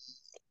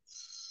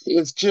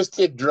 it's just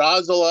it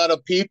draws a lot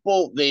of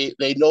people. They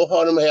know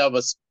how to have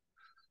a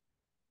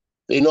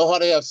they know how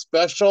to have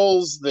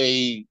specials.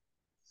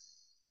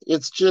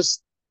 It's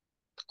just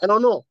I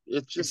don't know.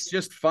 It's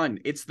just fun.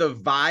 It's the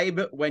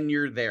vibe when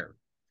you're there,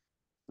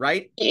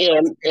 right?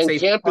 It's and a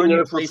camping fun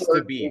there for place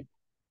to be.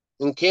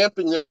 and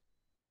camping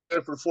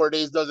there for 4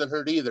 days doesn't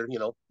hurt either, you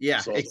know. Yeah,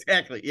 So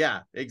exactly.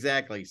 Yeah,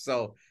 exactly.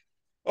 So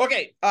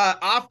okay,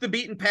 off the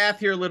beaten path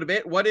here a little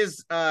bit. What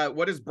is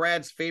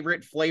Brad's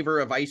favorite flavor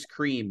of ice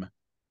cream?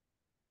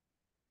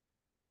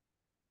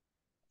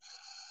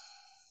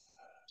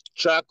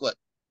 chocolate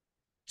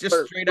Just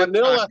or straight up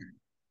vanilla, chocolate.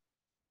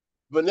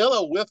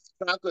 vanilla with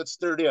chocolate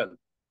stirred in.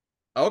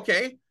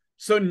 Okay.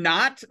 So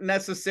not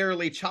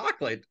necessarily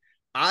chocolate.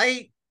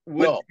 I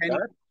would No, tend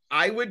not.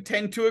 I would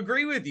tend to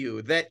agree with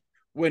you that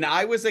when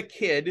I was a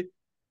kid, do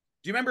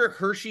you remember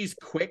Hershey's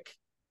Quick?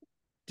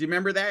 Do you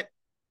remember that?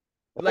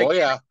 Oh Like,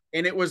 yeah,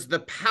 and it was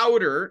the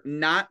powder,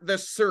 not the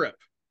syrup.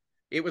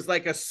 It was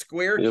like a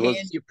square it can.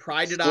 was You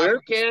pried it off square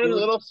with a can, spoon.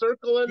 little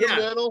circle in the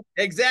Yeah, middle.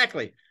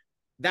 exactly.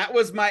 That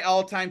was my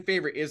all-time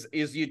favorite.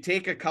 Is you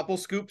take a couple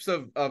scoops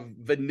of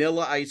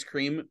vanilla ice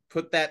cream,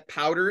 put that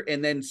powder,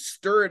 and then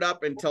stir it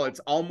up until it's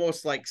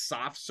almost like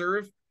soft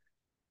serve.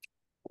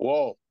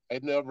 Whoa,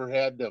 I've never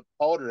had the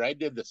powder. I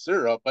did the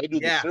syrup. I do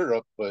the Yeah,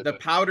 syrup, but the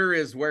powder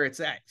is where it's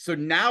at. So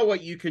now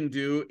what you can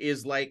do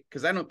is like,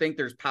 because I don't think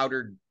there's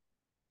powdered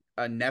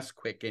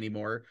Nesquik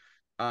anymore.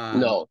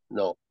 Um, no,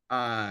 no.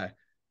 uh,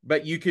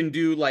 but you can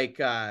do like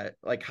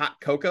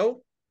hot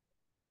cocoa.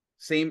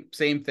 Same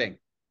thing.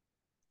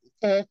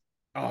 Okay.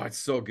 Oh, it's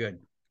so good.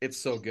 It's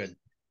so good.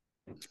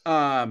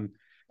 Um,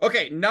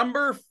 okay,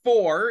 number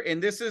 4,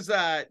 and this is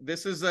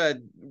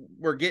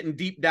we're getting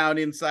deep down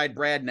inside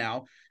Brad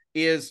now.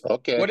 Is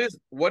Okay.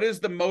 what is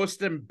the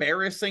most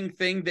embarrassing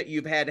thing that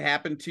you've had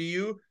happen to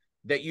you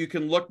that you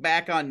can look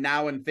back on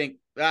now and think,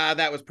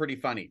 that was pretty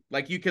funny.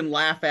 Like you can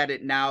laugh at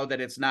it now that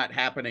it's not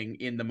happening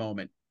in the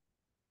moment.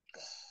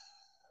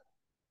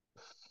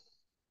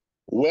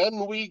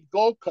 When we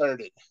go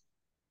karted,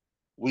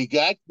 we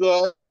got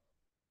good,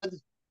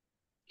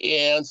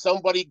 and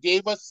somebody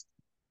gave us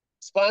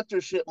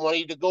sponsorship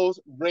money to go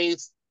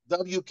race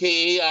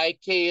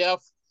WKAIKF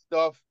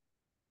stuff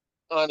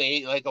on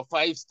a like a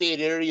 5 state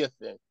area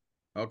thing.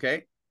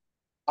 Okay.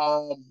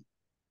 Um,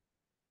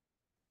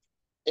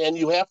 and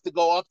you have to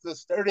go up to the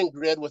starting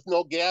grid with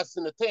no gas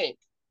in the tank.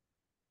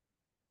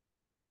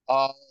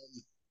 Um,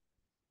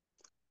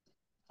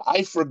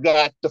 I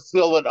forgot to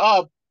fill it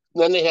up.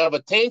 Then they have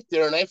a tank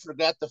there, and I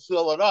forgot to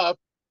fill it up.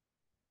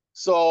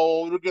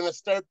 So we're gonna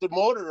start the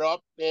motor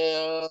up,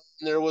 and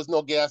there was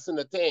no gas in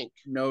the tank.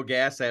 No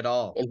gas at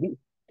all.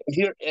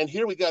 And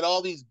here we got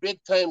all these big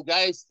time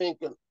guys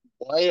thinking,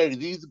 why are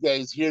these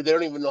guys here? They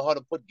don't even know how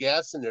to put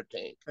gas in their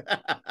tank.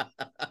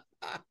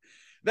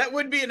 That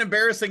would be an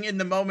embarrassing in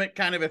the moment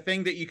kind of a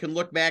thing that you can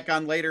look back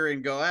on later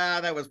and go,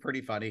 that was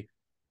pretty funny.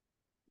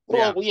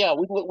 Yeah. Well, yeah,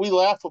 we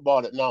laugh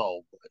about it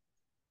now.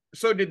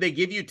 So did they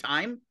give you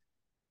time?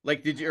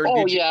 Like, did you, or Oh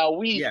did you?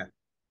 yeah,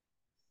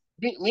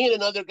 Yeah. me and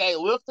another guy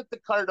lifted the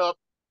cart up,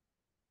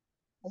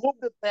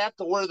 moved it back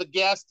to where the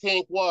gas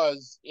tank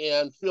was,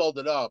 and filled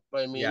it up.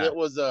 I mean, Yeah. it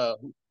was a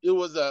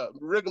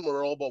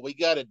rigmarole, but we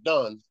got it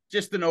done.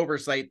 Just an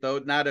oversight though,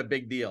 not a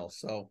big deal.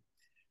 So,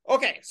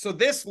 okay. So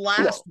this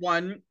last No,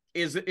 one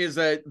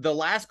the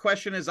last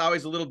question is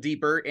always a little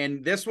deeper.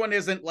 And this one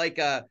isn't like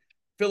a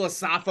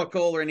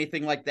philosophical or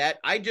anything like that.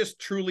 I just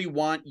truly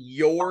want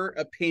your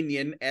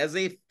opinion as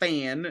a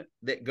fan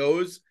that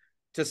goes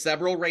to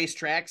several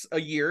racetracks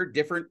a year,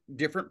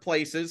 different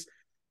places,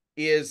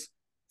 is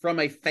from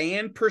a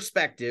fan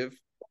perspective,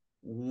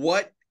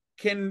 what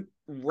can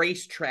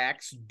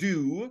racetracks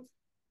do,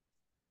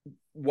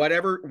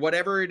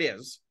 whatever it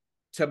is,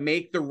 to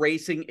make the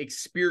racing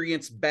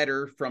experience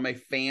better from a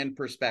fan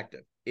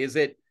perspective? Is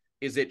it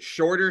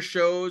shorter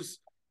shows,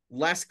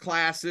 less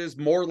classes,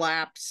 more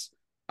laps,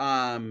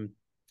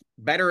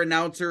 better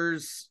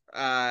announcers?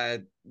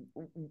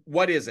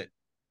 What is it?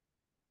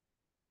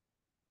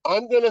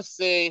 I'm gonna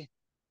say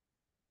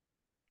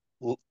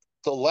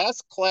the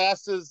less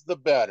classes, the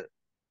better.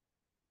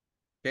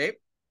 Okay.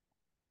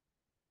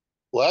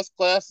 Less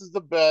classes,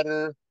 the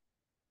better.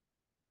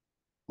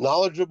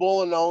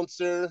 Knowledgeable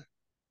announcer.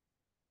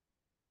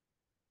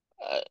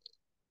 Uh,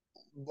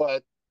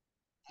 but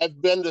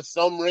I've been to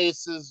some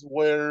races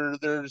where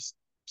there's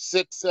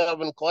 6,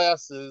 7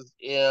 classes,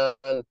 and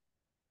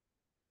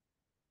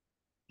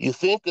you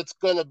think it's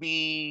going to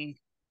be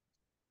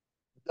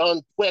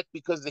done quick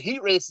because the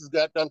heat races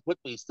got done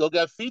quickly. You still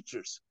got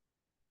features,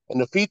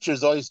 and the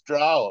features always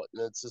draw out,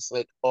 and it's just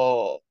like,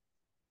 oh,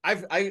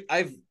 I've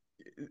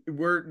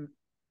we're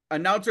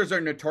announcers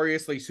are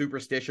notoriously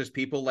superstitious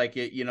people. Like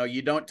it,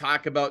 you don't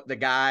talk about the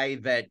guy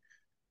that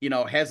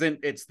hasn't,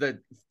 it's the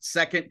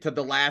second to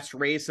the last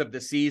race of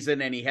the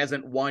season and he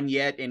hasn't won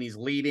yet and he's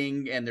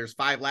leading and there's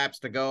 5 laps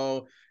to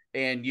go,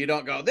 and you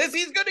don't go,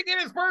 he's going to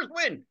get his first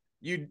win.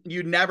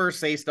 you never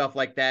say stuff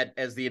like that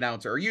as the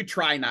announcer, or you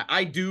try not.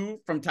 I do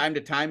from time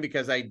to time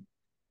because I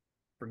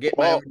forget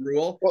my own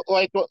rule.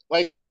 Like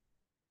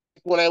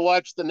when I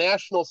watch the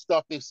national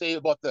stuff, they say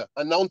about the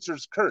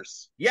announcer's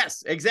curse.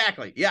 Yes,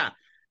 exactly. Yeah.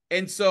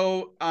 And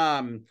so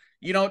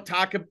you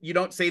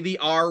don't say the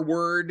R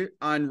word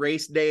on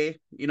race day,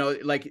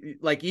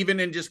 like even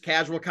in just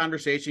casual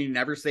conversation, you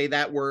never say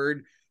that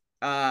word.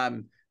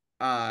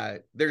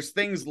 There's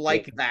things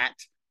like that.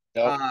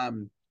 Yep.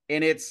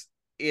 And it's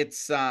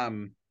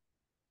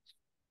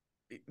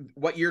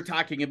what you're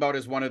talking about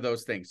is one of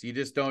those things. You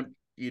just don't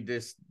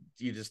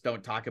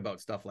talk about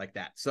stuff like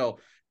that. So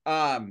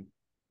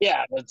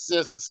yeah, it's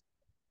just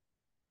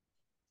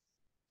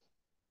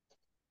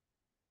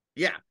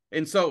yeah.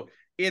 And so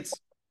it's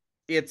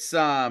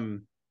I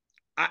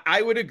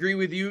would agree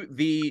with you.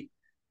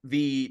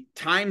 The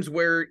times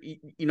where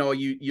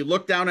you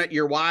look down at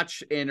your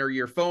watch or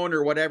your phone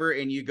or whatever,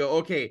 and you go,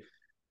 okay,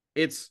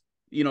 it's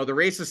the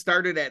race has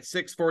started at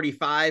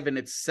 6:45 and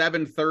it's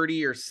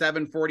 7:30 or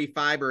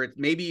 7:45, or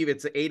maybe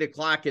it's 8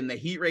 o'clock and the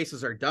heat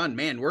races are done.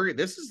 Man,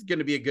 this is going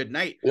to be a good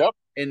night. Yep.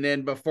 And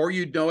then before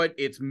you know it,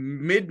 it's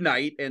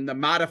midnight and the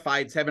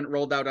modifieds haven't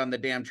rolled out on the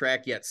damn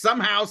track yet.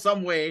 Somehow,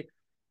 some way,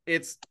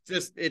 it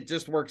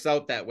just works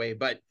out that way.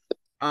 But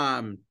it's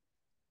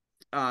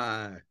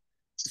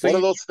one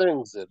of those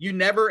things that you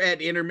never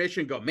at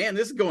intermission go, man,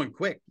 this is going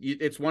quick.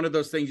 It's one of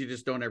those things you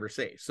just don't ever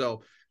say.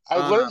 So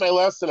I've learned my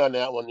lesson on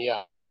that one.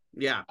 Yeah.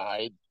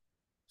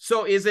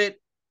 So is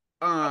it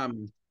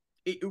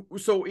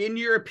so in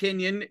your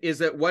opinion,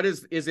 is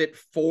it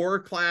 4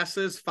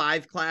 classes,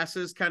 5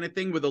 classes kind of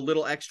thing with a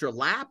little extra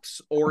laps,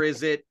 or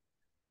is it?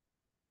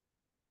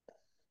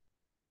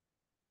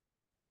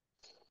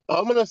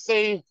 I'm gonna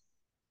say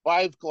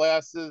 5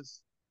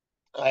 classes.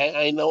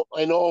 I know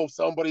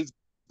somebody's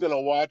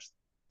gonna watch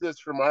this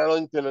from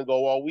Arlington and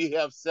go, well, we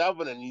have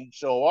 7 and you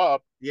show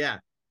up. Yeah.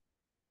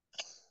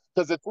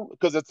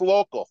 Because it's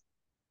local.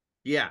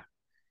 Yeah.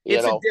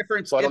 It's a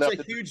difference. So it's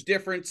a huge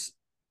difference.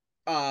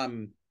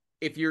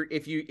 If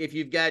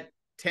you've got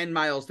 10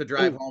 miles to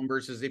drive home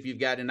versus if you've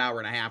got an hour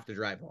and a half to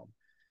drive home.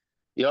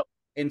 Yep.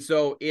 And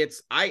so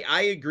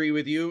I agree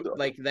with you,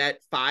 like that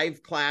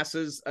 5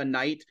 classes a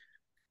night.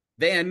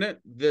 Then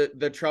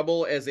the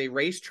trouble as a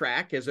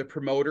racetrack, as a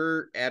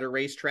promoter at a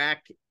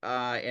racetrack,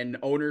 and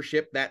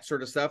ownership, that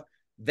sort of stuff,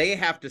 they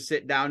have to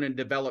sit down and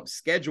develop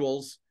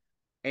schedules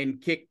and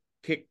kick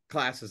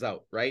classes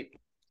out, right?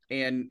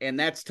 And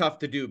that's tough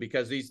to do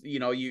because these,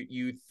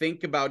 you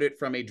think about it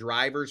from a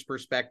driver's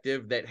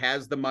perspective that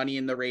has the money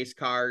in the race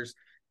cars.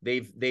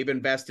 They've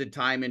invested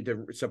time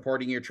into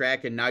supporting your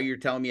track, and now you're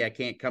telling me I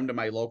can't come to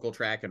my local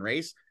track and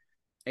race.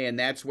 And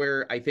that's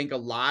where I think a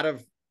lot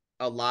of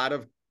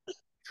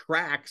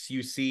tracks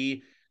you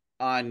see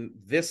on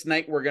this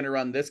night we're going to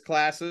run this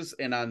classes,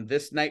 and on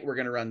this night we're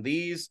going to run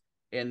these,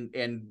 and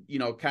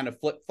kind of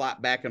flip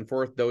flop back and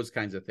forth, those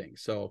kinds of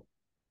things. So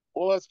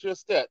well, that's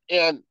just it.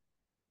 And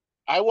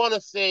I want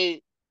to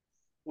say,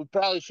 we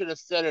probably should have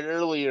said it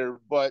earlier,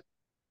 but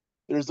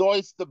there's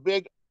always the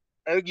big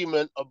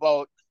argument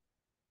about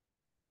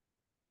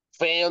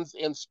fans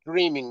and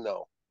streaming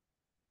now.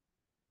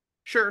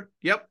 Sure.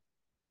 Yep.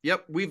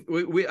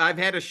 I've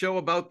had a show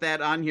about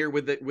that on here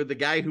with the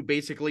guy who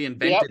basically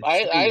invented.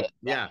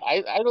 Yep,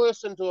 I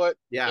listened to it.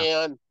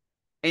 Yeah.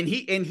 And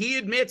he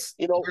admits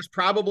there's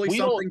probably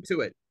something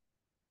to it.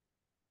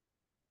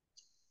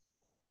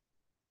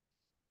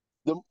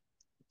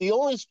 The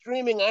only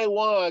streaming I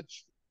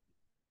watch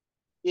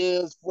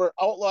is for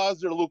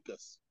Outlaws or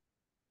Lucas.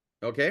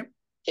 Okay.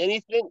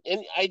 Anything,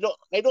 and I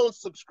don't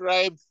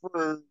subscribe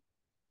for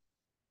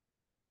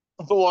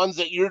the ones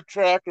at your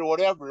track or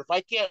whatever. If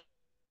I can't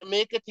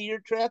make it to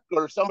your track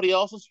or somebody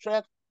else's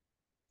track,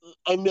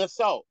 I miss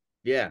out.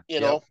 Yeah.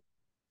 You know.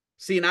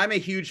 See, and I'm a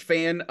huge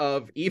fan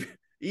of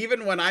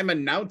even when I'm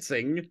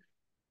announcing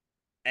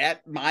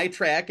at my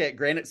track at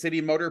Granite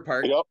City Motor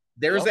Park. Yep.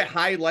 There's a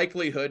high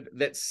likelihood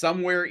that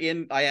somewhere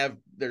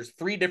there's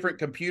 3 different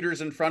computers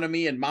in front of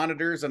me and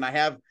monitors, and I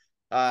have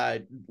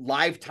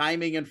live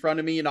timing in front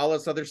of me and all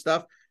this other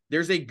stuff.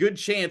 There's a good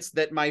chance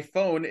that my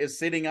phone is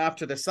sitting off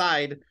to the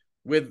side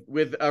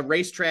with a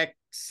racetrack,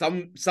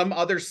 some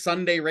other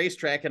Sunday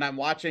racetrack, and I'm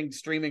watching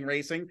streaming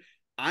racing.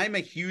 I'm a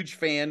huge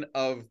fan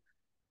of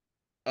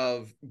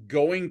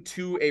going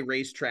to a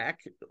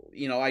racetrack.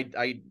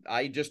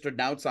 I just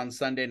announce on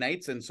Sunday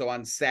nights, and so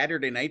on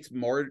Saturday nights,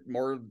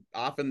 more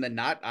often than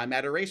not, I'm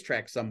at a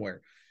racetrack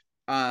somewhere.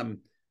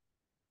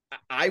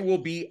 I will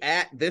be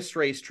at this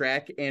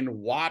racetrack and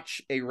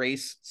watch a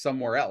race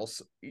somewhere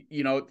else,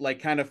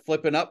 like kind of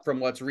flipping up from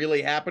what's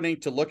really happening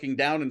to looking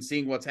down and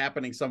seeing what's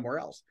happening somewhere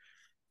else.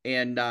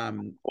 And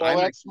well,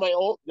 that's my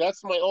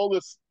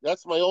oldest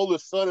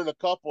son and a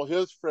couple of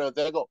his friends.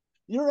 They go,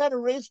 "You're at a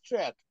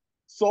racetrack,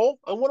 so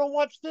I want to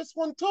watch this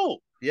one too."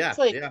 Yeah. It's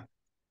like, yeah.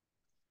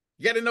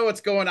 You got to know what's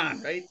going on,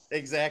 right?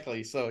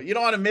 Exactly. So you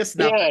don't want to miss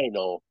nothing. Yeah, I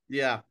know.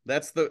 Yeah,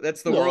 that's the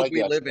world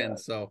we live in.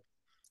 So,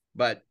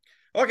 but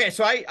okay,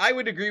 so I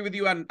would agree with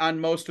you on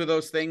most of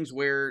those things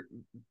where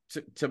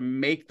to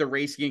make the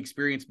racing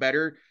experience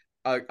better,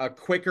 a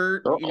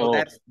quicker,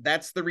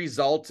 that's the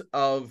result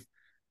of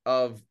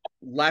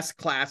less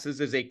classes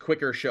is a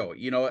quicker show.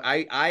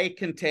 I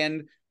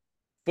contend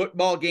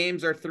football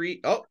games are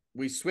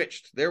we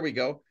switched. There we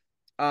go.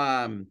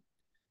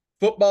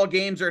 Football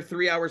games are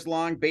 3 hours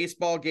long,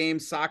 baseball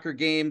games, soccer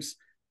games,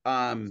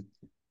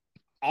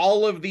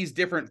 all of these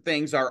different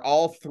things are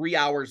all 3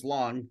 hours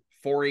long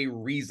for a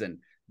reason,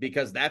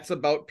 because that's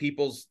about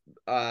people's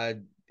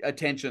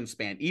attention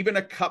span. Even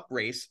a cup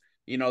race,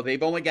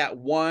 they've only got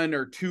 1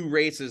 or 2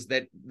 races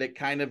that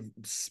kind of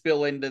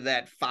spill into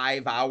that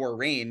 5-hour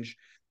range.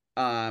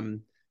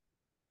 And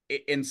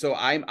so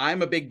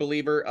I'm a big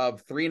believer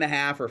of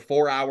 3.5 or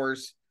 4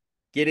 hours.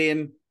 Get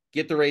in,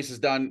 get the races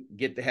done,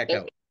 get the heck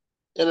out.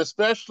 And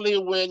especially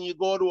when you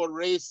go to a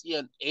race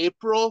in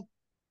April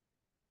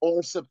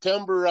or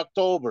September,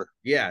 October.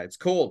 Yeah, it's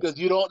cold. Because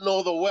you don't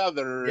know the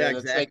weather. Yeah, and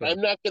exactly. It's like,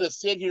 I'm not going to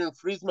sit here and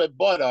freeze my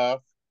butt off.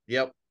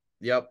 Yep.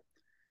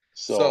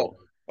 So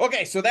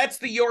okay, so that's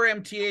the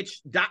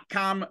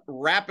yourmth.com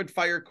rapid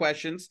fire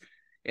questions.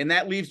 And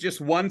that leaves just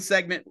one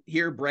segment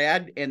here,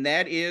 Brad, and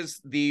that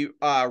is the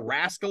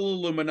Rascal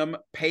Aluminum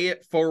Pay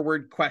It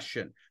Forward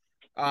question.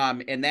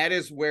 And that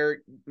is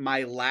where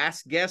my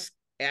last guest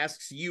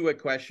asks you a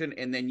question,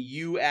 and then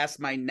you ask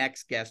my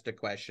next guest a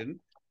question.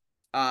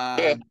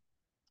 okay.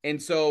 And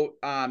so,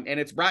 and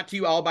it's brought to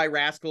you all by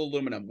Rascal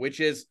Aluminum, which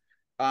is,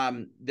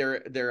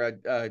 they're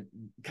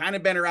kind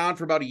of been around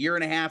for about 1.5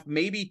 years,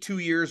 maybe 2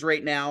 years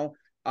right now.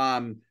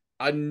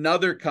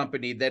 Another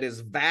company that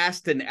is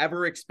vast and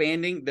ever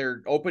expanding.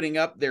 They're opening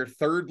up their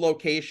 3rd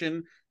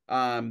location.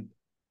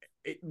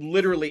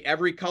 Literally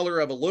every color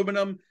of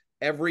aluminum,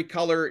 every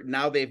color.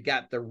 Now they've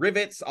got the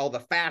rivets, all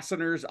the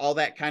fasteners, all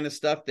that kind of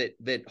stuff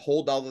that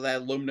hold all of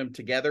that aluminum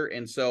together.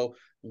 And so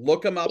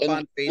look them up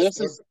on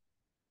Facebook.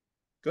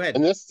 Go ahead.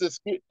 And this is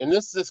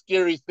a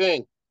scary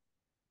thing.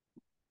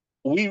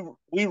 We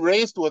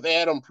raced with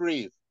Adam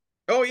Preve.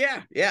 Oh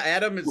yeah.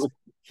 Adam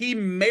he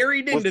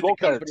married into the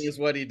company is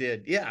what he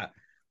did. Yeah.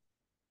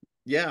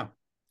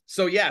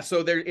 So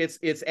there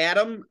it's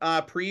Adam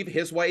Preve,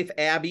 his wife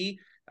Abby,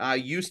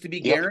 used to be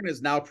Garen,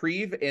 is now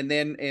Preve,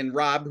 and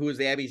Rob, who is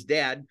Abby's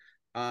dad,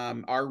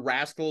 are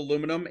Rascal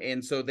Aluminum,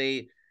 and so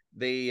they're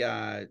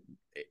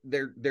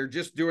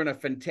just doing a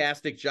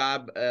fantastic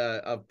job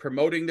of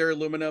promoting their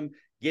aluminum,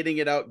 getting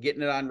it out,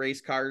 getting it on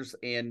race cars,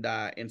 and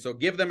so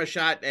give them a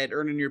shot at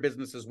earning your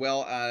business as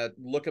well.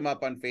 Look them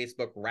up on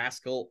Facebook,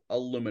 Rascal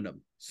Aluminum.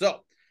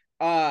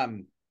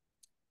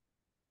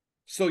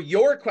 So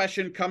your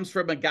question comes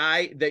from a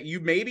guy that you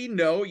maybe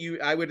know.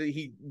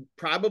 He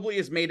probably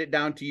has made it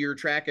down to your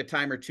track a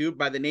time or two,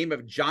 by the name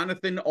of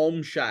Jonathan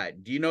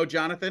Olmscheid. Do you know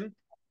Jonathan?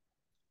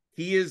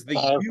 He is the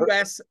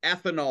US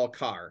ethanol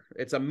car.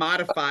 It's a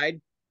modified,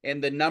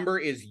 and the number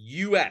is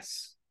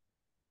US.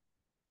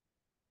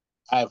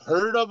 I've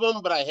heard of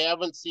him, but I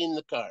haven't seen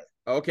the car.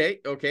 Okay.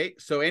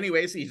 So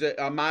anyways, he's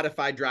a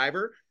modified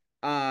driver.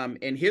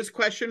 And his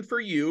question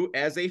for you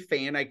as a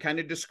fan, I kind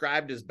of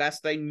described as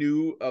best I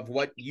knew of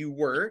what you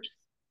were.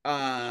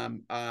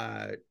 And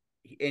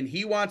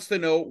he wants to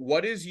know,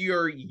 what is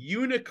your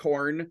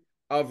unicorn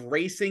of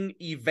racing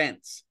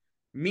events?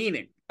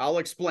 Meaning, I'll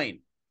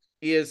explain,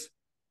 is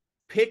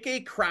pick a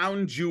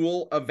crown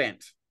jewel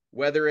event,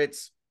 whether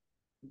it's,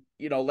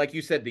 like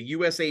you said, the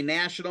USA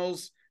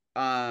Nationals,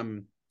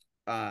 one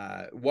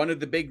of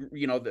the big,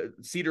 the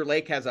Cedar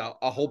Lake has a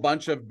whole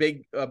bunch of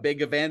big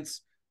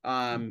events.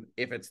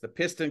 If it's the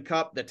Piston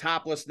Cup, the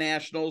Topless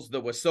Nationals,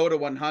 the Wissota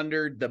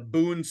 100, the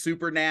Boone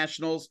Super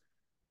Nationals,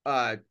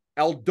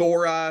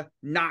 Eldora,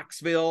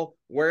 Knoxville,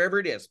 wherever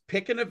it is,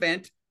 pick an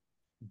event.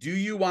 Do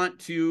you want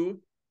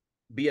to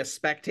be a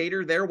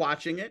spectator there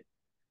watching it?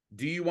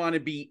 Do you want to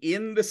be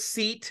in the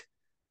seat,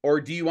 or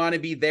do you want to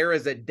be there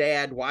as a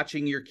dad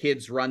watching your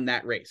kids run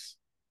that race?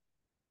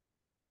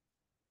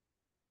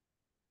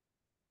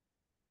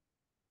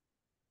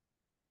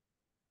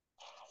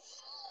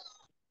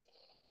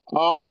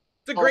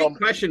 It's a great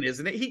question,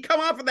 isn't it? He come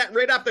off of that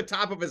right off the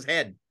top of his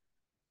head.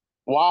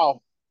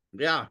 Wow.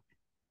 Yeah.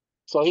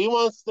 So he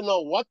wants to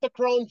know what the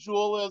crown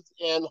jewel is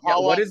and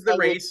how. What is the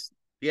race?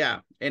 Yeah.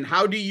 And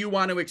how do you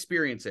want to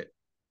experience it?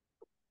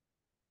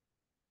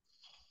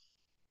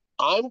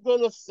 I'm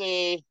going to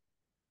say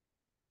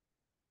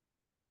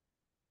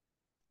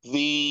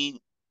if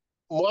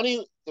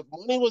money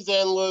was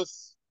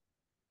endless,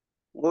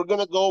 we're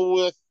going to go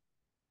with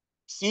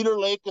Cedar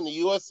Lake and the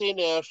USA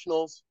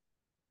Nationals.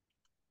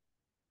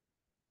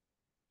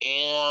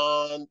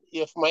 And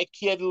if my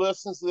kid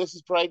listens to this,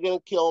 he's probably going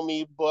to kill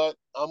me, but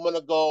I'm going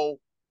to go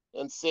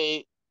and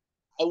say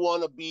I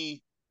want to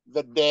be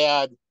the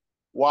dad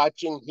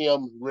watching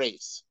him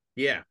race.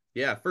 Yeah,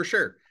 for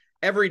sure.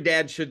 Every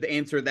dad should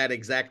answer that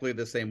exactly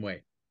the same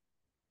way.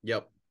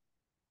 Yep.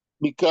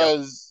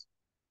 Because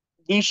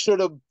we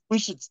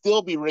should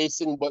still be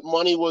racing, but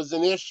money was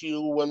an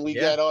issue when we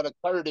got out of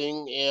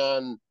karting,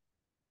 and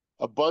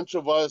a bunch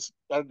of us,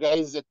 our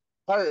guys that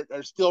kart,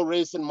 are still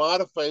racing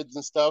modifieds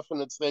and stuff, and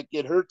it's like,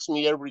 it hurts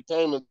me every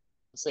time.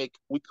 It's like,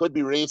 we could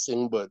be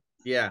racing, but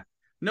yeah.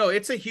 No,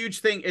 it's a huge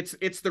thing.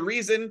 It's the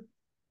reason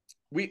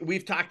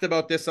we've talked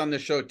about this on the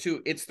show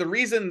too. It's the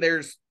reason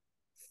there's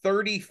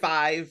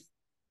 35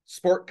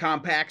 sport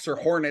compacts or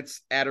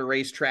Hornets at a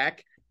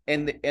racetrack,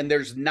 and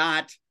there's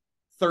not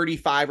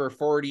 35 or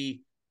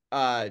 40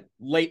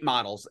 late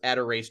models at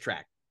a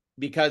racetrack,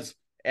 because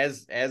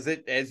as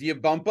you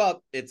bump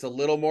up, it's a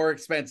little more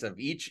expensive.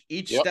 Each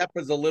step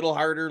is a little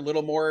harder, a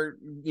little more,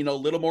 a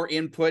little more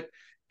input,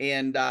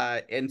 and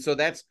so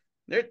that's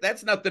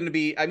nothing to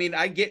be. I mean,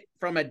 I get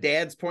from a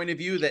dad's point of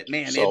view that,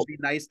 man, it'd be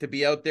nice to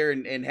be out there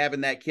and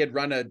having that kid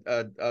run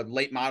a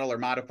late model or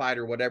modified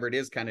or whatever it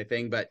is kind of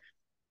thing, but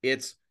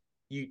it's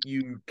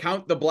you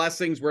count the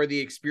blessings where the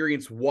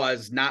experience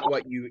was, not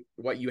what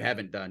you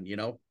haven't done,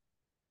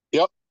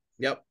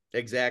 Yep,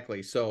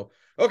 exactly. So,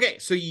 okay,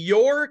 so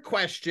your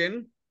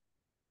question,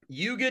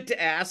 you get to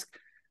ask.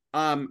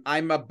 I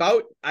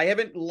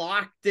haven't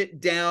locked it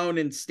down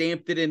and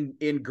stamped it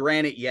in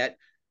granite yet,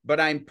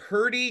 but I'm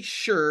pretty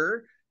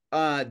sure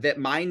that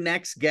my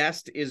next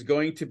guest is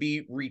going to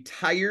be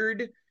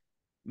retired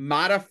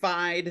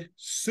modified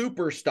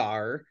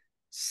superstar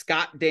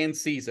Scott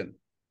Danseason.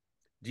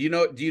 Do you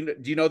know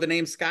the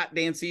name Scott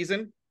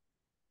Danseason?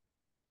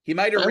 He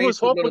might have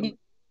raced a little.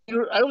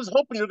 I was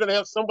hoping you were going to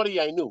have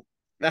somebody I knew.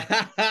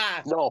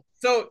 No.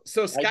 So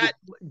Scott,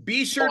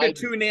 be sure to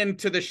tune in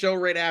to the show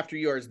right after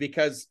yours,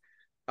 because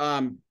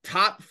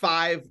top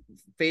 5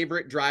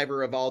 favorite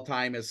driver of all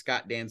time is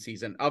Scott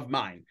Danseason of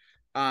mine.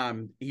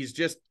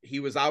 He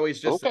was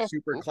always just a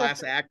super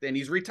class act, and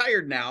he's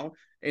retired now.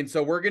 And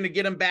so we're going to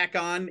get him back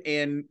on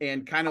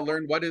and kind of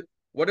learn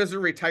what does a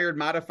retired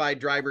modified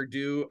driver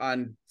do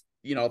on,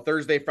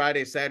 Thursday,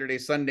 Friday, Saturday,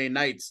 Sunday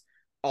nights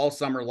all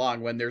summer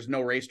long when there's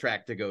no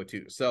racetrack to go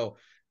to. So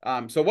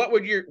what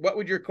would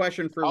your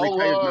question for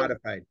retired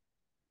modified?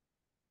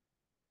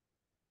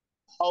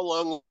 How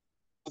long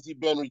has he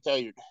been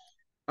retired?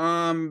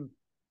 I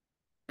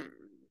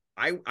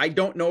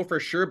don't know for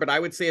sure, but I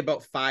would say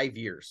about 5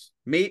 years,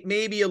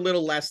 maybe a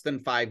little less than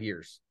 5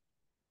 years.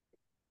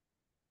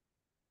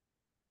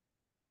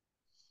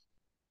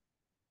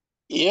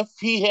 If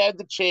he had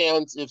the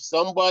chance, if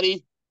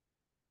somebody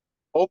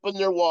opened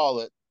their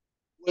wallet,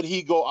 would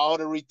he go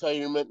out of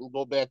retirement and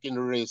go back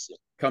into racing?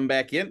 Come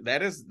back in?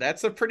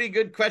 That's a pretty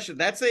good question.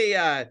 That's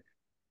saying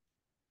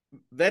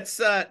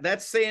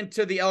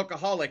to the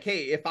alcoholic,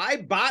 hey, if I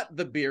bought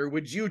the beer,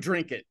 would you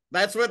drink it?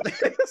 That's what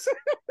that is.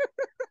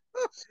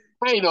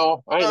 I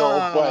know,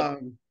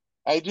 but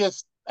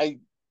I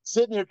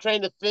sitting here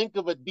trying to think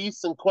of a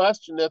decent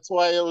question. That's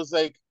why I was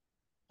like,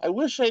 I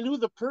wish I knew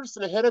the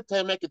person ahead of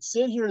time. I could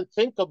sit here and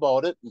think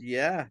about it.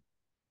 Yeah.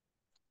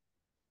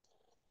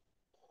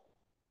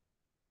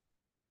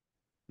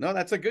 No,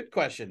 that's a good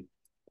question.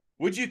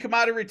 Would you come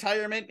out of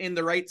retirement in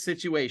the right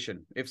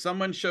situation? If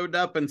someone showed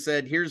up and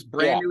said, here's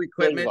brand new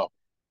equipment,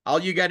 all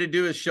you got to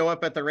do is show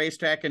up at the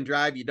racetrack and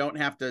drive. You don't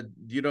have to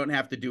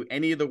do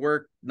any of the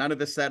work, none of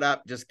the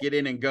setup, just get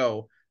in and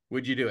go.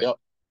 Would you do it? Yep.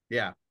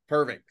 Yeah,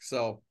 perfect.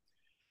 So,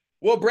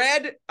 well,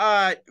 Brad,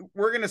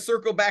 we're going to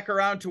circle back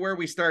around to where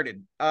we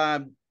started.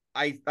 I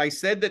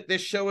said that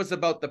this show is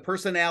about the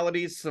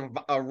personalities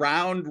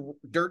around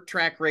dirt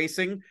track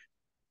racing,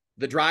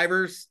 the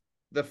drivers,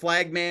 the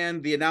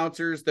flagman, the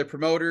announcers, the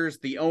promoters,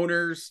 the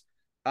owners,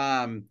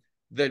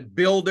 the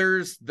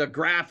builders, the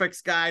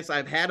graphics guys.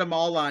 I've had them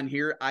all on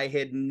here. I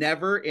had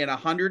never in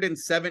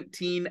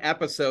 117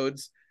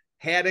 episodes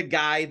had a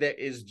guy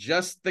that is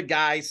just the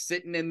guy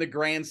sitting in the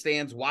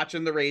grandstands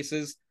watching the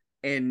races,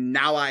 and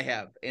now I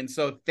have. And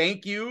so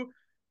thank you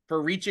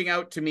for reaching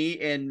out to me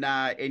and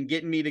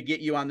getting me to get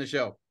you on the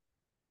show.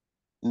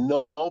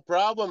 No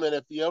problem. And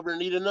if you ever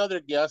need another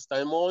guest,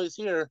 I'm always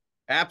here.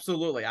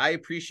 Absolutely. I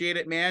appreciate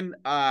it, man.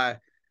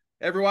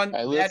 Everyone,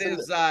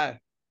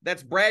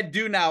 that's Brad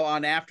Duenow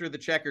on After the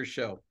Checkers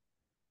show.